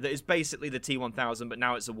Terminator that is basically the T-1000, but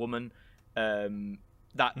now it's a woman.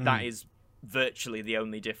 That is virtually the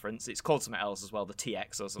only difference. It's called something else as well, the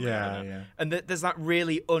TX or something. And there's that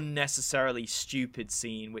really unnecessarily stupid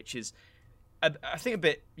scene, which is, I think, a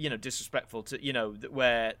bit disrespectful to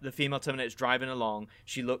where the female Terminator's driving along.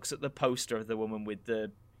 She looks at the poster of the woman with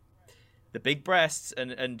the big breasts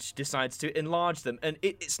and decides to enlarge them, and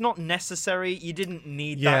it's not necessary. You didn't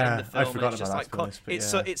need that in the film. I forgot about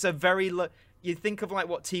that. It's a very low. You think of like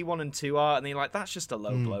what T1 and 2 are, and you're like, that's just a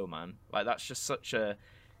low blow, man. Like that's just such a.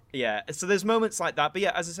 Yeah, so there's moments like that, but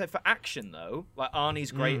yeah, as I said, for action though, like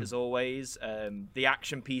Arnie's great as always. The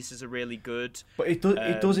action pieces are really good. But it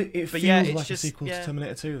feels like a sequel to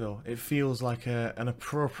Terminator 2 though. It feels like an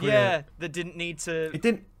appropriate. Yeah, that didn't need to. It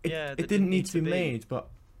didn't need to be made, but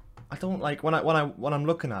I don't like when I'm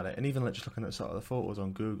looking at it, and even like just looking at sort of the photos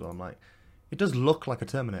on Google, I'm like, it does look like a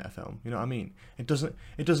Terminator film. You know what I mean? It doesn't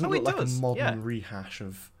look like a modern rehash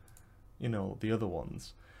of, the other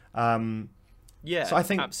ones. Yeah, so I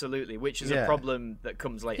think absolutely, which is a problem that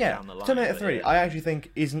comes later down the line. Terminator 3, I actually think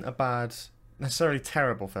isn't a bad, necessarily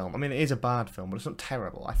terrible film. I mean, it is a bad film, but it's not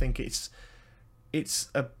terrible. I think it's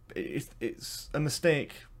a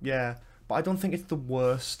mistake, yeah, but I don't think it's the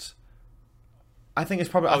worst. I think it's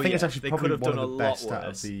probably. I think it's actually probably one of the best out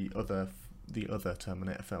of the other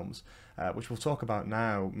Terminator films, which we'll talk about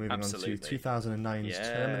now. Moving on to 2009's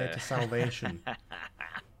Terminator Salvation.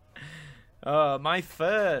 Oh, my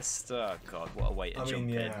first. Oh, God, what a way to jump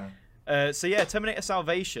in. Terminator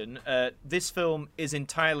Salvation. This film is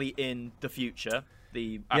entirely in the future,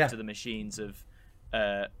 after the machines have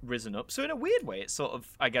risen up. So in a weird way, it sort of,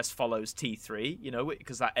 I guess, follows T3,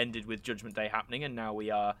 because that ended with Judgment Day happening, and now we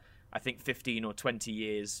are, I think, 15 or 20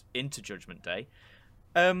 years into Judgment Day.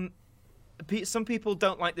 Some people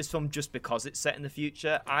don't like this film just because it's set in the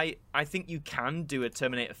future. I think you can do a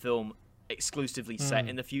Terminator film exclusively set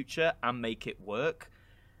in the future and make it work.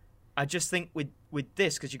 I just think with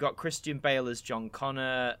this, because you got Christian Bale as John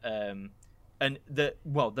Connor, and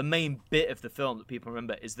the main bit of the film that people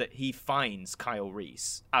remember is that he finds Kyle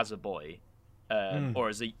Reese as a boy, or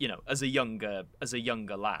as a younger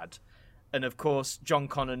lad, and of course John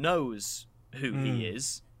Connor knows who he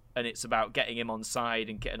is, and it's about getting him on side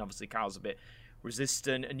and getting, obviously Kyle's a bit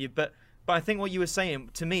resistant, but I think what you were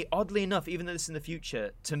saying, to me, oddly enough, even though this is in the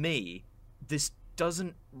future, to me, this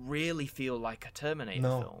doesn't really feel like a Terminator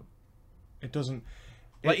film. It doesn't.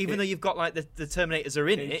 Even though you've got like the Terminators are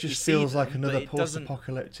in it, it just feels like another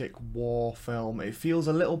post-apocalyptic war film. It feels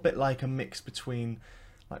a little bit like a mix between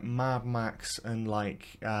like Mad Max and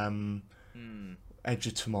like Edge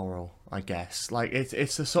of Tomorrow, I guess. Like it's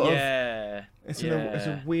a sort of it's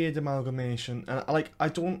a weird amalgamation, and I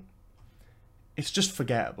don't. It's just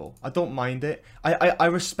forgettable. I don't mind it. I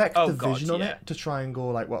respect the vision on it to try and go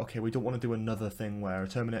like, well, okay, we don't want to do another thing where a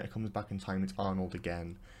Terminator comes back in time, it's Arnold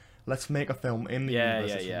again. Let's make a film in the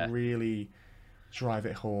universe that's really drive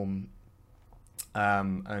it home,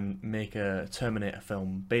 and make a Terminator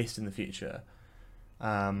film based in the future,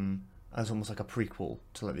 as almost like a prequel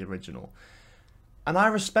to like the original. And I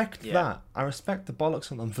respect that. I respect the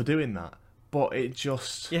bollocks on them for doing that. But it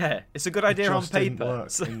just it's a good idea on paper. Didn't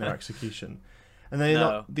work in their execution. And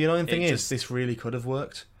then the annoying thing is, this really could have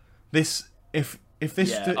worked. If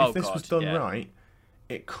this was done right,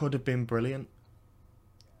 it could have been brilliant.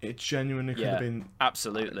 It genuinely could have been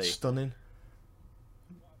absolutely stunning.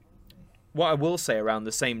 What I will say, around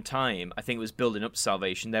the same time, I think it was building up to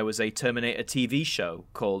Salvation, there was a Terminator TV show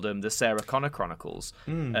called The Sarah Connor Chronicles.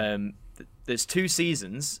 There's 2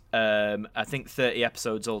 seasons, I think 30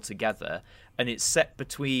 episodes altogether, and it's set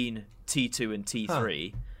between T2 and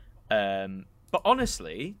T3. But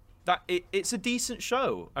honestly, it's a decent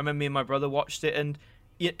show. I remember me and my brother watched it, and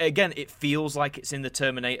again, it feels like it's in the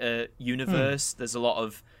Terminator universe. There's a lot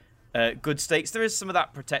of good stakes. There is some of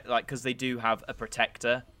that because they do have a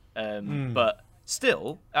protector, but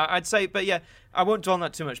still, I'd say. But yeah, I won't dwell on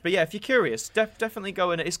that too much. But yeah, if you're curious, definitely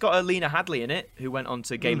go in. It's got Alina Hadley in it, who went on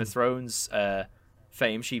to Game of Thrones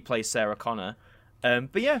fame. She plays Sarah Connor.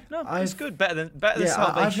 But yeah, no, it's good. Better than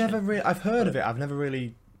Salvation. I've heard of it. I've never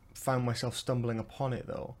really found myself stumbling upon it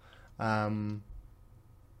though,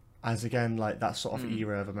 as again, like that sort of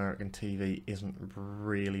era of American TV isn't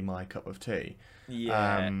really my cup of tea.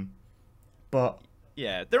 But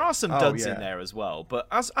there are some duds in there as well. But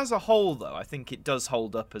as a whole, though, I think it does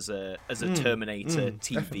hold up as a Terminator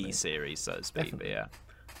TV series, so to speak. Definitely.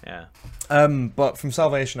 But but from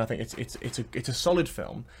Salvation, I think it's a solid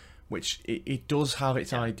film. Which it does have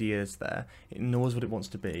its ideas there. It knows what it wants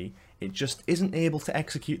to be. It just isn't able to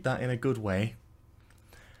execute that in a good way.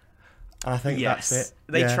 And I think that's it.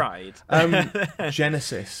 They tried.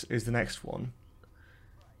 Genesis is the next one.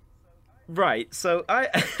 Right. So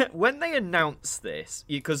when they announced this,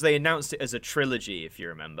 because they announced it as a trilogy, if you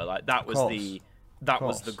remember, like that was the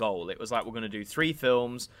goal. It was like, we're going to do 3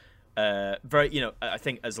 films. Very, I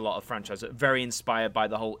think as a lot of franchises, very inspired by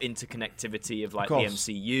the whole interconnectivity of like the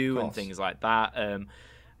MCU and things like that.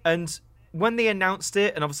 And when they announced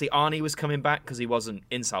it, and obviously Arnie was coming back because he wasn't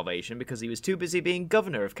in Salvation because he was too busy being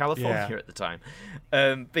governor of California at the time.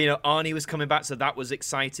 But Arnie was coming back, so that was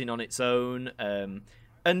exciting on its own.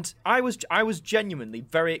 And I was genuinely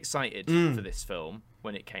very excited for this film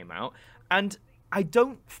when it came out, and I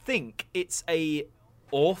don't think it's a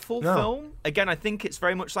awful film. Again, I think it's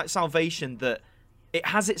very much like Salvation, that it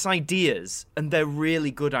has its ideas and they're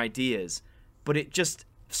really good ideas, but it just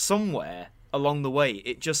somewhere along the way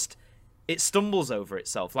it stumbles over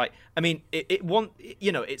itself. Like, I mean,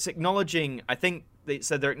 it's acknowledging. I think they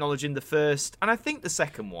said they're acknowledging the first and I think the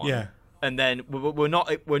second one. Yeah. And then we're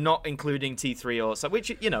not including T3 or so,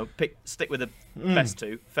 which stick with the best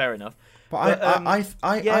two. Fair enough. But I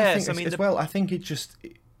think well. I think it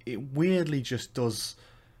weirdly just does.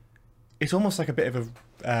 It's almost like a bit of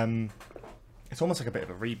a. It's almost like a bit of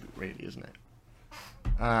a reboot, really, isn't it?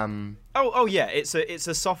 Oh yeah, it's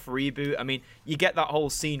a soft reboot. I mean, you get that whole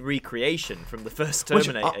scene recreation from the first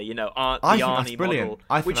Terminator. The Arnie model,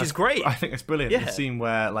 which is great. I think it's brilliant. Yeah. The scene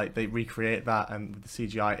where like they recreate that and with the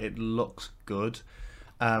CGI, it looks good.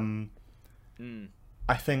 I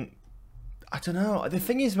think. I don't know. The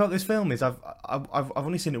thing is about this film is I've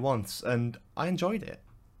only seen it once and I enjoyed it.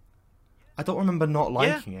 I don't remember not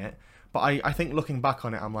liking it, but I think looking back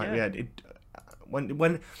on it, I'm like,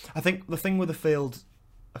 when I think the thing with a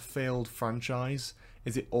failed franchise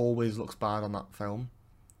is it always looks bad on that film.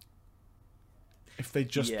 If they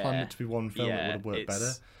just planned it to be one film, it would have worked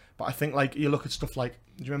better. But I think like you look at stuff like,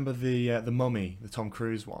 do you remember the Mummy, the Tom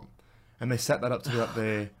Cruise one? And they set that up to be like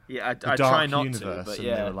the the Dark Universe, and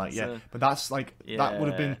they were like, but that's like that would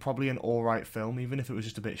have been probably an alright film, even if it was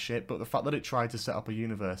just a bit shit. But the fact that it tried to set up a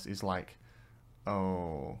universe is like,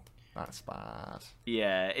 oh, that's bad.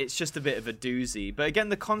 Yeah, it's just a bit of a doozy. But again,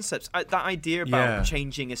 the concepts, that idea about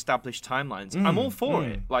changing established timelines, I'm all for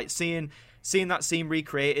it. Like seeing that scene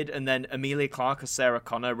recreated, and then Emilia Clarke as Sarah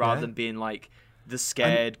Connor rather than being like the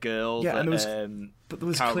scared girl. Yeah, but there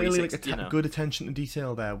was clearly like good attention to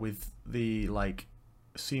detail there with the like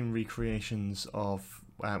scene recreations of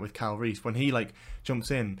with Kyle Reese when he like jumps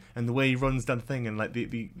in and the way he runs down the thing and like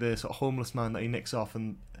the sort of homeless man that he nicks off,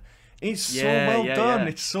 and it's so well done.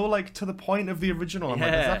 It's so like to the point of the original. I'm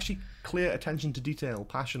like, there's actually clear attention to detail,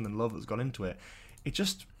 passion, and love that's gone into it. It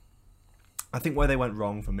just, I think where they went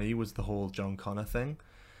wrong for me was the whole John Connor thing.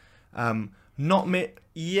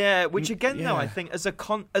 Which again though, I think as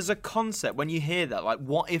a concept, when you hear that, like,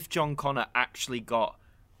 what if John Connor actually got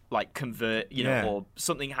like or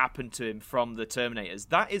something happened to him from the Terminators?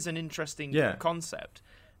 That is an interesting concept.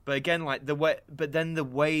 But again, like the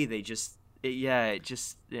way they just.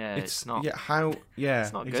 It's not. It's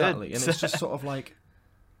not exactly, good. And it's just sort of like,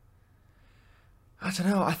 I don't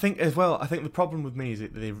know. I think the problem with me is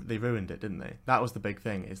that they ruined it, didn't they? That was the big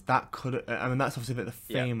thing. Is that that's obviously the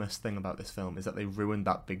famous thing about this film is that they ruined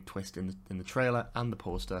that big twist in the trailer and the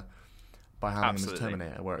poster by having him as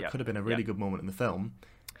Terminator, where it could have been a really good moment in the film.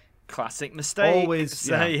 Classic mistake. Always,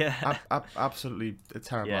 absolutely a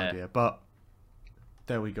terrible idea. But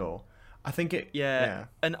there we go. I think it.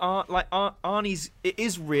 And Arnie's, it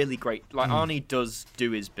is really great. Like Arnie does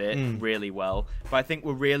do his bit really well, but I think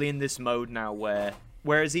we're really in this mode now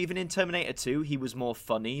whereas even in Terminator 2 he was more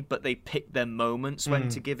funny, but they picked their moments when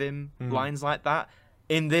to give him lines like that.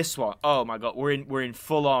 In this one, oh my god, we're in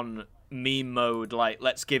full on meme mode. Like,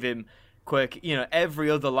 let's give him quirky.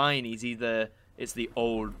 Every other line he's either it's the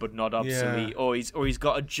old but not obsolete, or he's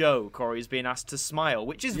got a joke, or he's being asked to smile,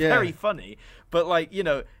 which is very funny. But like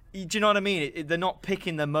do you know what I mean? They're not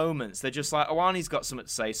picking their moments. They're just like, oh, Arnie's got something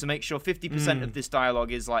to say, so make sure 50% of this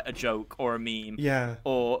dialogue is like a joke or a meme. Yeah.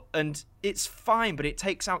 And it's fine, but it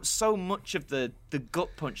takes out so much of the gut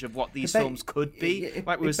punch of what these films could be.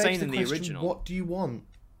 Like we were saying in the original. What do you want?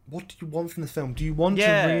 What do you want from the film? Do you want to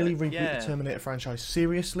really reboot the Terminator franchise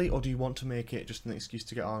seriously, or do you want to make it just an excuse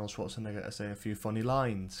to get Arnold Schwarzenegger to say a few funny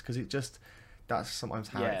lines? Because that's sometimes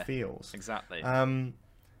how it feels. Exactly.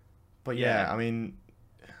 But I mean.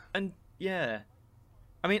 And I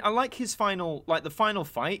mean, I like his the final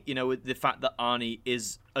fight, with the fact that Arnie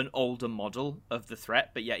is an older model of the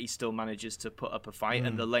threat, but yet he still manages to put up a fight.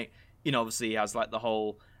 And obviously he has like the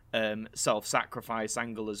whole self-sacrifice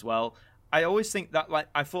angle as well. I always think that, like,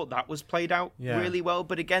 I thought that was played out really well,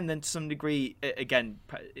 but again, then to some degree,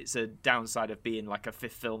 it's a downside of being like a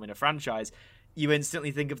fifth film in a franchise. You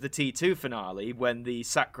instantly think of the T2 finale when the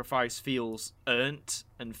sacrifice feels earned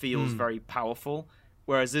and feels very powerful.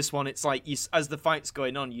 Whereas this one, it's like, as the fight's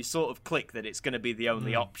going on, you sort of click that it's going to be the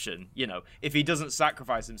only option. If he doesn't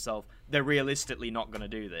sacrifice himself, they're realistically not going to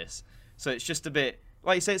do this. So it's just a bit,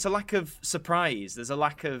 like you say, it's a lack of surprise. There's a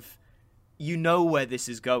lack of, where this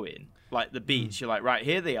is going. like the beats. You're like, right,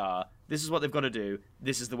 here they are. This is what they've got to do.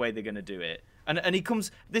 This is the way they're going to do it. And he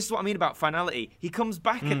comes. This is what I mean about finality. He comes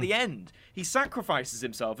back at the end. He sacrifices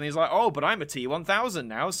himself, and he's like, "Oh, but I'm a T-1000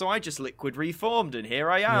 now, so I just liquid reformed, and here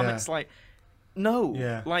I am." Yeah. It's like, no,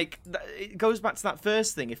 Yeah. like it goes back to that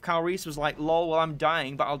first thing. If Kyle Reese was like, "Lol, well, I'm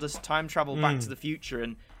dying, but I'll just time travel back to the future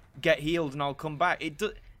and get healed, and I'll come back," it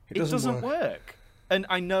doesn't work. And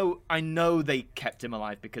I know they kept him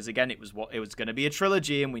alive because again, it was going to be a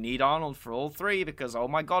trilogy, and we need Arnold for all three because oh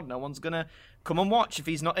my god, no one's gonna come and watch if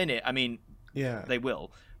he's not in it. I mean. Yeah, they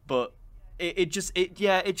will, but it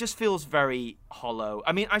just feels very hollow.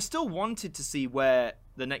 I mean, I still wanted to see where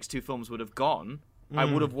the next two films would have gone. I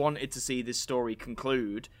would have wanted to see this story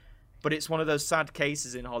conclude, but it's one of those sad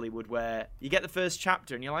cases in Hollywood where you get the first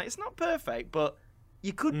chapter and you're like, it's not perfect, but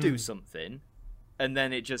you could do something, and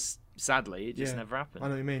then it just sadly never happened. I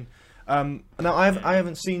know what you mean. Now I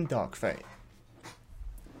haven't seen Dark Fate.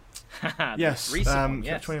 Yes, recent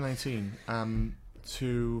yes. 2019.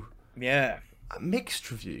 To yeah, mixed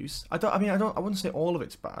reviews. I wouldn't say all of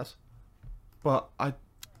it's bad, but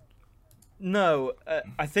No,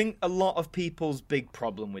 I think a lot of people's big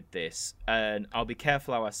problem with this, and I'll be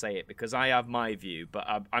careful how I say it because I have my view, but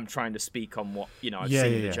I'm trying to speak on what I've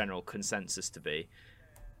seen the general consensus to be.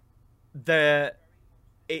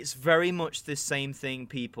 It's very much the same thing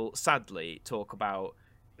people sadly talk about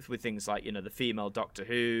with things like the female Doctor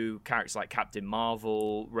Who, characters like Captain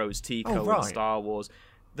Marvel, Rose Tico in Star Wars.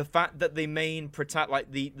 The fact that the main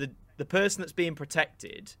the person that's being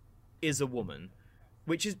protected is a woman,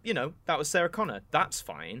 which is that was Sarah Connor. That's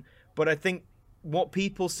fine, but I think what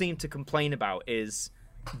people seem to complain about is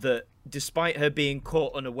that despite her being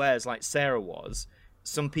caught unawares like Sarah was,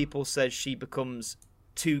 some people says she becomes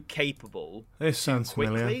too capable. This sounds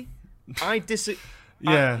quickly.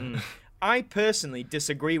 Yeah. I personally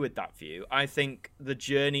disagree with that view. I think the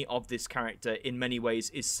journey of this character in many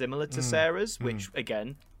ways is similar to Sarah's, which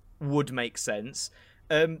again would make sense.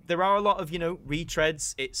 There are a lot of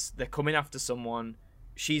retreads. They're coming after someone.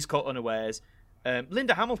 She's caught unawares.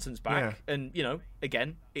 Linda Hamilton's back, and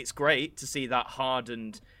again, it's great to see that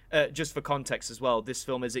hardened. Just for context as well, this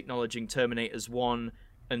film is acknowledging Terminators 1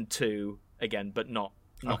 and 2 again, but not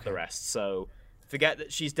the rest. So. Forget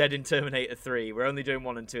that she's dead in Terminator 3. We're only doing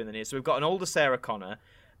 1 and 2 in the here. So we've got an older Sarah Connor.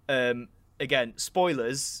 Again,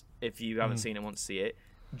 spoilers, if you haven't seen it and want to see it.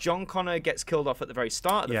 John Connor gets killed off at the very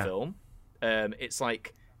start of the film. It's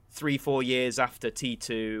like 3-4 years after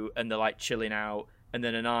T2, and they're like chilling out, and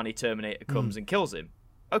then an Arnie Terminator comes and kills him.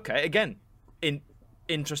 Okay, again,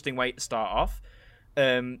 interesting way to start off.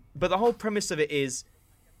 But the whole premise of it is,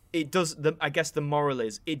 I guess the moral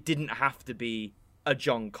is, it didn't have to be a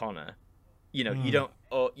John Connor. You don't,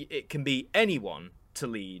 or it can be anyone to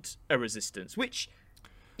lead a resistance, which,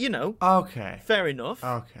 fair enough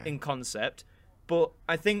in concept. But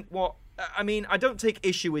I think I don't take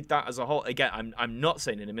issue with that as a whole. Again, I'm not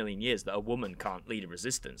saying in a million years that a woman can't lead a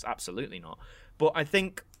resistance. Absolutely not. But I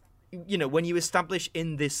think, when you establish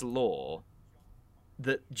in this lore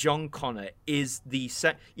that John Connor is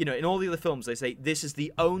in all the other films, they say this is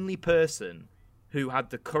the only person who had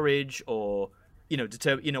the courage or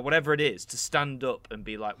whatever it is, to stand up and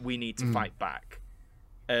be like, we need to fight back.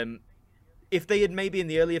 If they had maybe in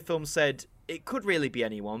the earlier film said, it could really be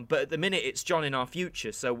anyone, but at the minute it's John in our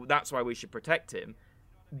future, so that's why we should protect him,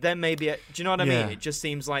 then maybe, do you know what I mean? It just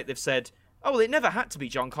seems like they've said, oh, well, it never had to be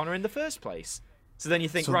John Connor in the first place. So then you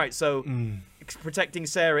think, protecting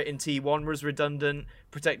Sarah in T1 was redundant,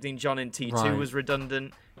 protecting John in T2 was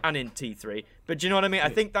redundant, and in T3. But do you know what I mean? I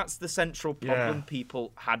think that's the central problem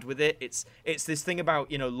people had with it. It's this thing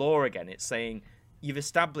about, lore again. It's saying, you've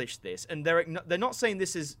established this, and they're not saying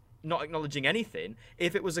this is not acknowledging anything.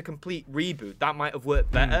 If it was a complete reboot, that might have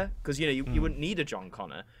worked better, because, you wouldn't need a John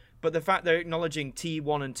Connor. But the fact they're acknowledging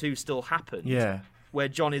T1 and 2 still happened, where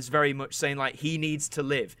John is very much saying, like, he needs to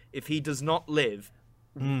live. If he does not live,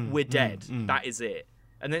 we're dead. That is it.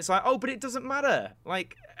 And then it's like, oh, but it doesn't matter.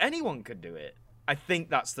 Like, anyone could do it. I think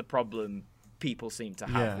that's the problem people seem to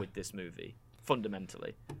have with this movie,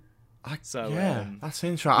 fundamentally. That's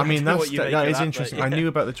interesting. I mean, that is interesting. I knew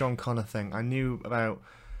about the John Connor thing. I knew about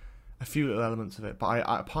a few little elements of it, but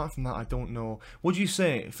I apart from that, I don't know. Would you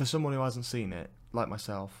say, for someone who hasn't seen it, like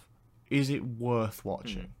myself, is it worth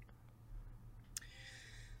watching?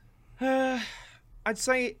 I'd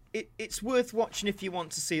say it's worth watching if you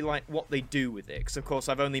want to see like what they do with it, because of course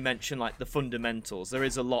I've only mentioned like the fundamentals. There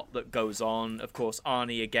is a lot that goes on. Of course,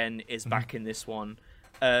 Arnie again is back in this one.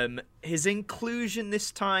 His inclusion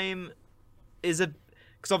this time is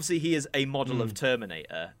because obviously he is a model of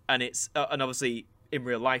Terminator, and it's and obviously in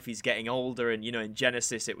real life he's getting older, and in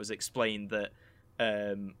Genesis it was explained that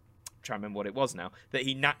trying to remember what it was now, that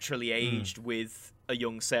he naturally aged with a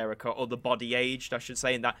young Sarah Connor, or the body aged, I should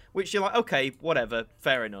say, in that, which you're like, okay, whatever,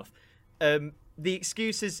 fair enough. The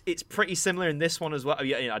excuse is, it's pretty similar in this one as well.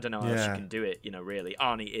 I don't know how else you can do it, really.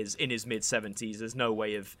 Arnie is in his mid-70s. There's no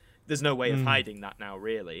way of hiding that now,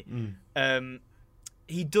 really.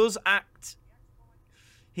 He does act...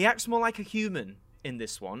 He acts more like a human in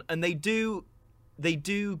this one, and they do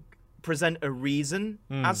present a reason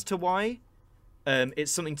as to why.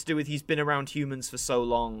 It's something to do with he's been around humans for so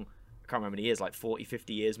long, I can't remember how many years, like 40,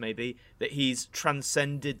 50 years maybe, that he's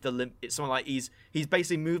transcended it's something like he's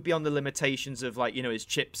basically moved beyond the limitations of, like, his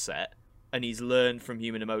chipset, and he's learned from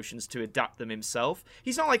human emotions to adapt them himself.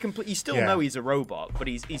 He's not like you still know he's a robot, but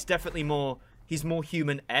he's definitely more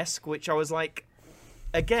human-esque, which I was like,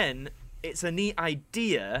 again, it's a neat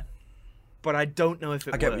idea, but I don't know if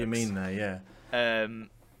it works. I get what you mean there, yeah.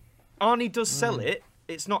 Arnie does sell it.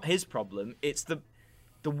 It's not his problem. It's the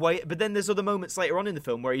way. But then there's other moments later on in the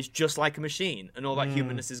film where he's just like a machine, and all that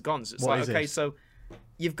humanness is gone. So it's What like, is okay, this? so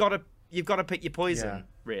you've got to pick your poison,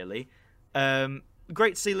 really.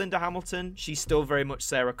 Great to see Linda Hamilton. She's still very much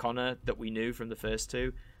Sarah Connor that we knew from the first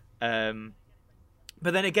two.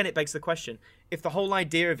 But then again, it begs the question: if the whole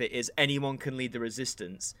idea of it is anyone can lead the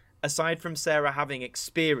resistance, aside from Sarah having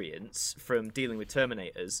experience from dealing with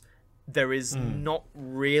Terminators, there is not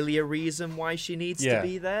really a reason why she needs to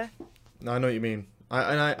be there. No, I know what you mean.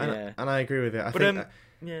 I agree with it. I think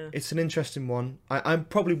it's an interesting one. I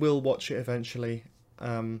probably will watch it eventually.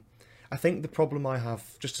 I think the problem I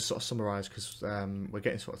have, just to sort of summarise, because we're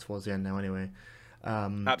getting sort of towards the end now anyway.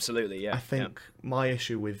 Absolutely, yeah. I think my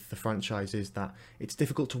issue with the franchise is that it's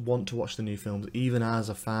difficult to want to watch the new films, even as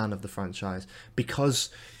a fan of the franchise, because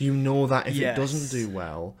you know that if it doesn't do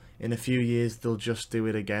well, in a few years they'll just do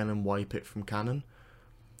it again and wipe it from canon.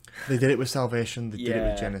 They did it with Salvation, they did it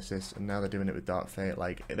with Genesis, and now they're doing it with Dark Fate.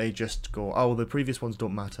 Like, they just go, oh, the previous ones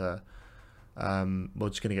don't matter, we're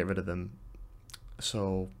just going to get rid of them.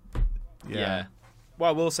 So, yeah. What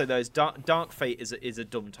I will say though is Dark Fate is a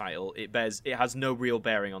dumb title. It has no real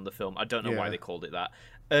bearing on the film. I don't know why they called it that.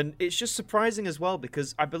 And it's just surprising as well,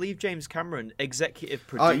 because I believe James Cameron executive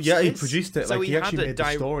produced it. He produced it. So like, he actually made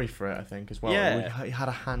the story for it, I think, as well. Yeah. He had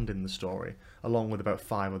a hand in the story, along with about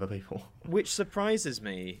 5 other people. Which surprises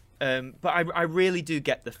me. But I really do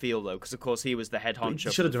get the feel though, because of course he was the head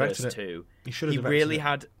honcho for the first two. He should have directed really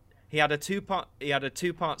it. He had a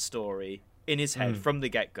two-part story in his head from the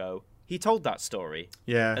get-go. He told that story.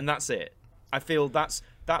 Yeah. And that's it. I feel that's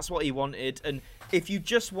what he wanted. And if you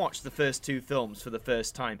just watch the first 2 films for the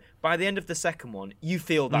first time, by the end of the second one, you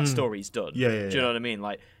feel that story's done. Yeah. Do you know what I mean?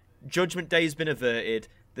 Like, Judgment Day's been averted.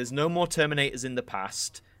 There's no more Terminators in the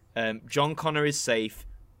past. John Connor is safe.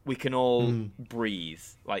 We can all breathe.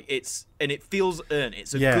 Like, it feels earned.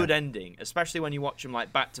 It's a good ending, especially when you watch them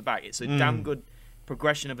like back to back. It's a damn good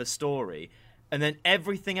progression of a story. And then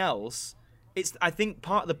everything else, I think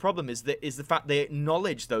part of the problem is the fact they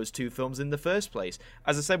acknowledge those 2 films in the first place.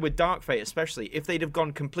 As I said with Dark Fate, especially, if they'd have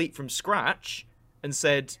gone complete from scratch and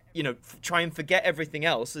said, try and forget everything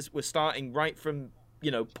else, we're starting right from,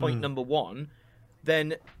 point number 1,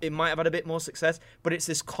 then it might have had a bit more success. But it's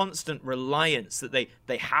this constant reliance that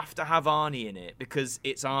they have to have Arnie in it because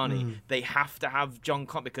it's Arnie. They have to have John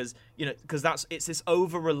Connor because it's this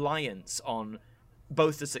over-reliance on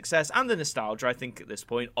both the success and the nostalgia, I think, at this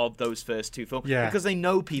point, of those first 2 films. Yeah. Because they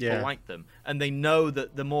know people like them. And they know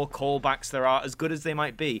that the more callbacks there are, as good as they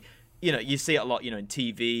might be, you see it a lot, in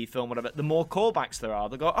TV, film, whatever, the more callbacks there are,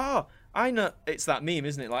 they go, oh, I know, it's that meme,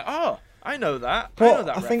 isn't it? Like, oh, I know that. Well, I know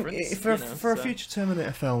that reference. Think for a future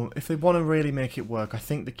Terminator film, if they want to really make it work, I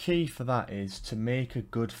think the key for that is to make a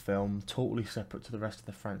good film totally separate to the rest of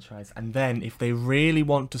the franchise. And then, if they really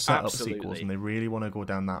want to set up sequels and they really want to go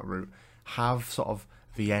down that route, have sort of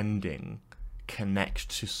the ending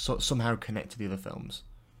somehow connect to the other films.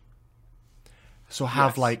 So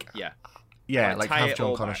have have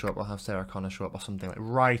John Connor show up or have Sarah Connor show up or something, like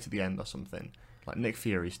right at the end or something, like Nick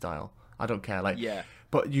Fury style. I don't care,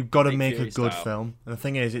 but you've got to make a good film. And the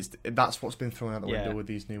thing is, that's what's been thrown out the window with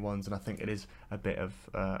these new ones, and I think it is a bit of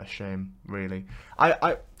a shame, really.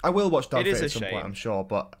 I will watch Dark Fate at some point, I'm sure,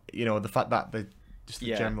 but the fact that the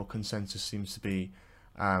general consensus seems to be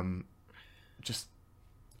just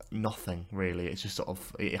nothing, really. It's just sort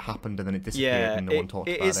of, it happened and then it disappeared and no one talked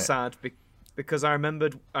about it. It is sad because I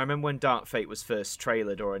remember when Dark Fate was first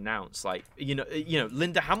trailered or announced, like,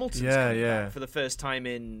 Linda Hamilton's coming back for the first time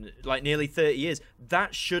in like nearly 30 years.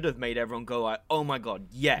 That should have made everyone go like, oh my god,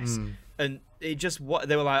 yes. And it just,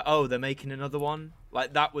 they were like, oh, they're making another one.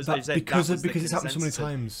 Like, because it's happened so many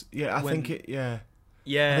times. Yeah, I think it. Yeah.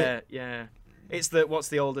 Yeah. It's the what's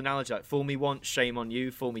the old analogy? Like, fool me once, shame on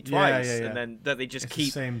you. Fool me twice, yeah. and then that they just It's keep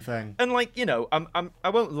the same thing. And like, you know, I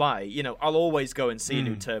won't lie. You know, I'll always go and see a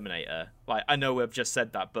new Terminator. Like, I know we've just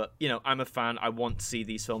said that, but you know, I'm a fan. I want to see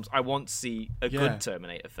these films. I want to see a good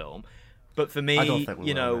Terminator film. But for me,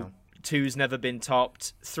 you know, 2's never been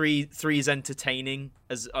topped. 3's entertaining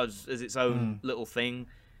as its own little thing,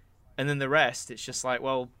 and then the rest, it's just like,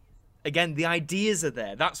 well, again, the ideas are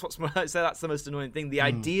there. That's that's the most annoying thing. The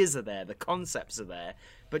ideas are there, the concepts are there,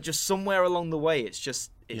 but just somewhere along the way, it's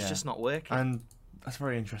just not working. And that's a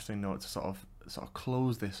very interesting note to sort of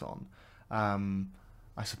close this on.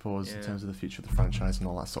 I suppose in terms of the future of the franchise and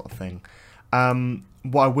all that sort of thing.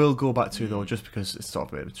 What I will go back to though, just because it's sort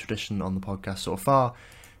of a bit of a tradition on the podcast so far,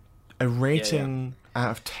 a rating out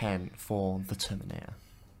of 10 for the Terminator.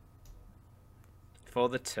 For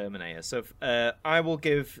the Terminator, so I will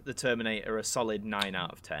give the Terminator a solid 9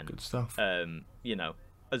 out of 10. Good stuff. You know,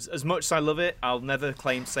 as much as I love it, I'll never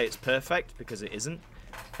claim to say it's perfect because it isn't.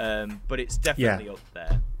 But it's definitely up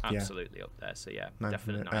there, absolutely up there. So yeah,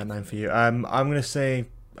 definitely 9 for you. I'm gonna say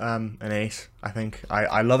an 8. I think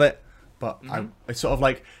I love it, but it's sort of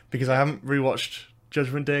like, because I haven't rewatched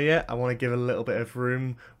Judgment Day yet, I want to give a little bit of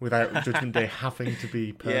room without Judgment Day having to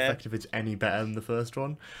be perfect if it's any better than the first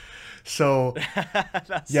one. So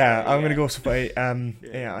I'm going to go for 8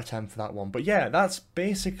 out of 10 for that one. But yeah, that's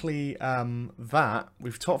basically that.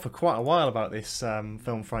 We've talked for quite a while about this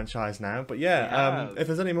film franchise now. But if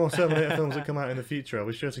there's any more Terminator films that come out in the future, I'll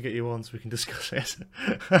be sure to get you on so we can discuss it.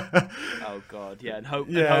 Oh god, and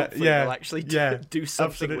hopefully we'll actually do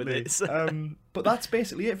something with it. But that's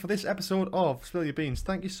basically it for this episode of Spill Your Beans.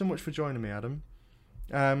 Thank you so much for joining me, Adam.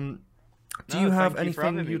 Do you have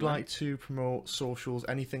anything you'd like to promote, socials,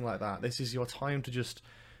 anything like that? This is your time to just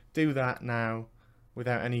do that now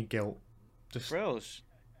without any guilt. Just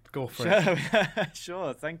go for it.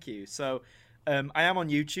 Sure, thank you. So I am on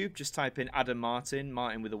YouTube. Just type in Adam Martin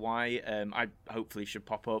with a Y. I hopefully should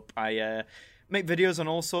pop up. I make videos on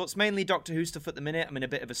all sorts, mainly Doctor Who stuff at the minute. I'm in a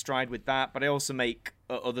bit of a stride with that, but I also make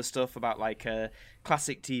other stuff about like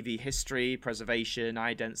classic TV history, preservation,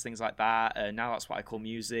 idents, things like that. Now that's what I call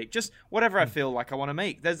music. Just whatever I feel like I want to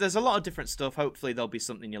make. There's a lot of different stuff. Hopefully there'll be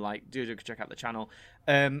something you like. Do check out the channel.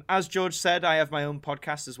 As George said, I have my own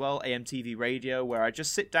podcast as well, AMTV Radio, where I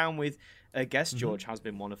just sit down with a guest. George has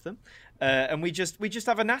been one of them. And we just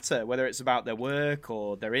have a natter, whether it's about their work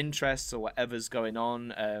or their interests or whatever's going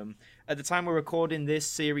on. At the time we're recording this,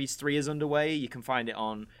 Series 3 is underway. You can find it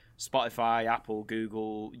on Spotify, Apple,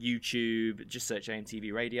 Google, YouTube. Just search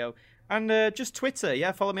AMTV Radio. And just Twitter.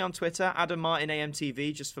 Yeah, follow me on Twitter, Adam Martin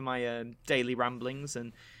AMTV, just for my daily ramblings.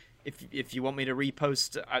 And if you want me to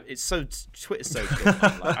repost, Twitter's so good.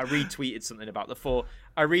 Like, I retweeted something about the four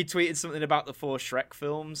Shrek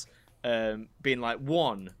films. Being like,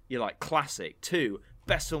 1, you're like classic. 2,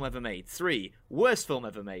 best film ever made. 3, worst film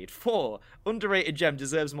ever made. 4, underrated gem,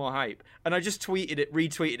 deserves more hype. And I just retweeted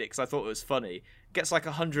it because I thought it was funny. Gets like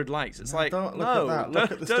 100 likes. It's like, don't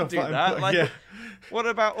do that. Like, what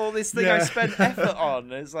about all this thing I spent effort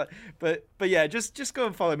on? It's like, but yeah, just go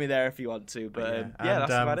and follow me there if you want to. But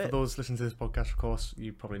that's about it. For those listening to this podcast, of course,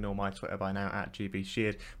 you probably know my Twitter by now, at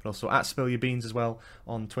GBSheard, but also at Spill Your Beans as well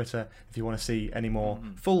on Twitter. If you want to see any more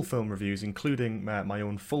full film reviews, including my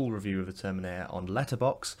own full review of the Terminator on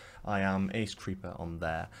Letterboxd, I am Ace Creeper on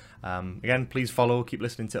there. Again, please follow, keep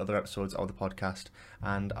listening to other episodes of the podcast,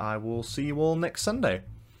 and I will see you all next Sunday.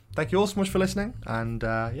 Thank you all so much for listening, and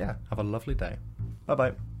have a lovely day. Bye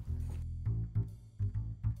bye.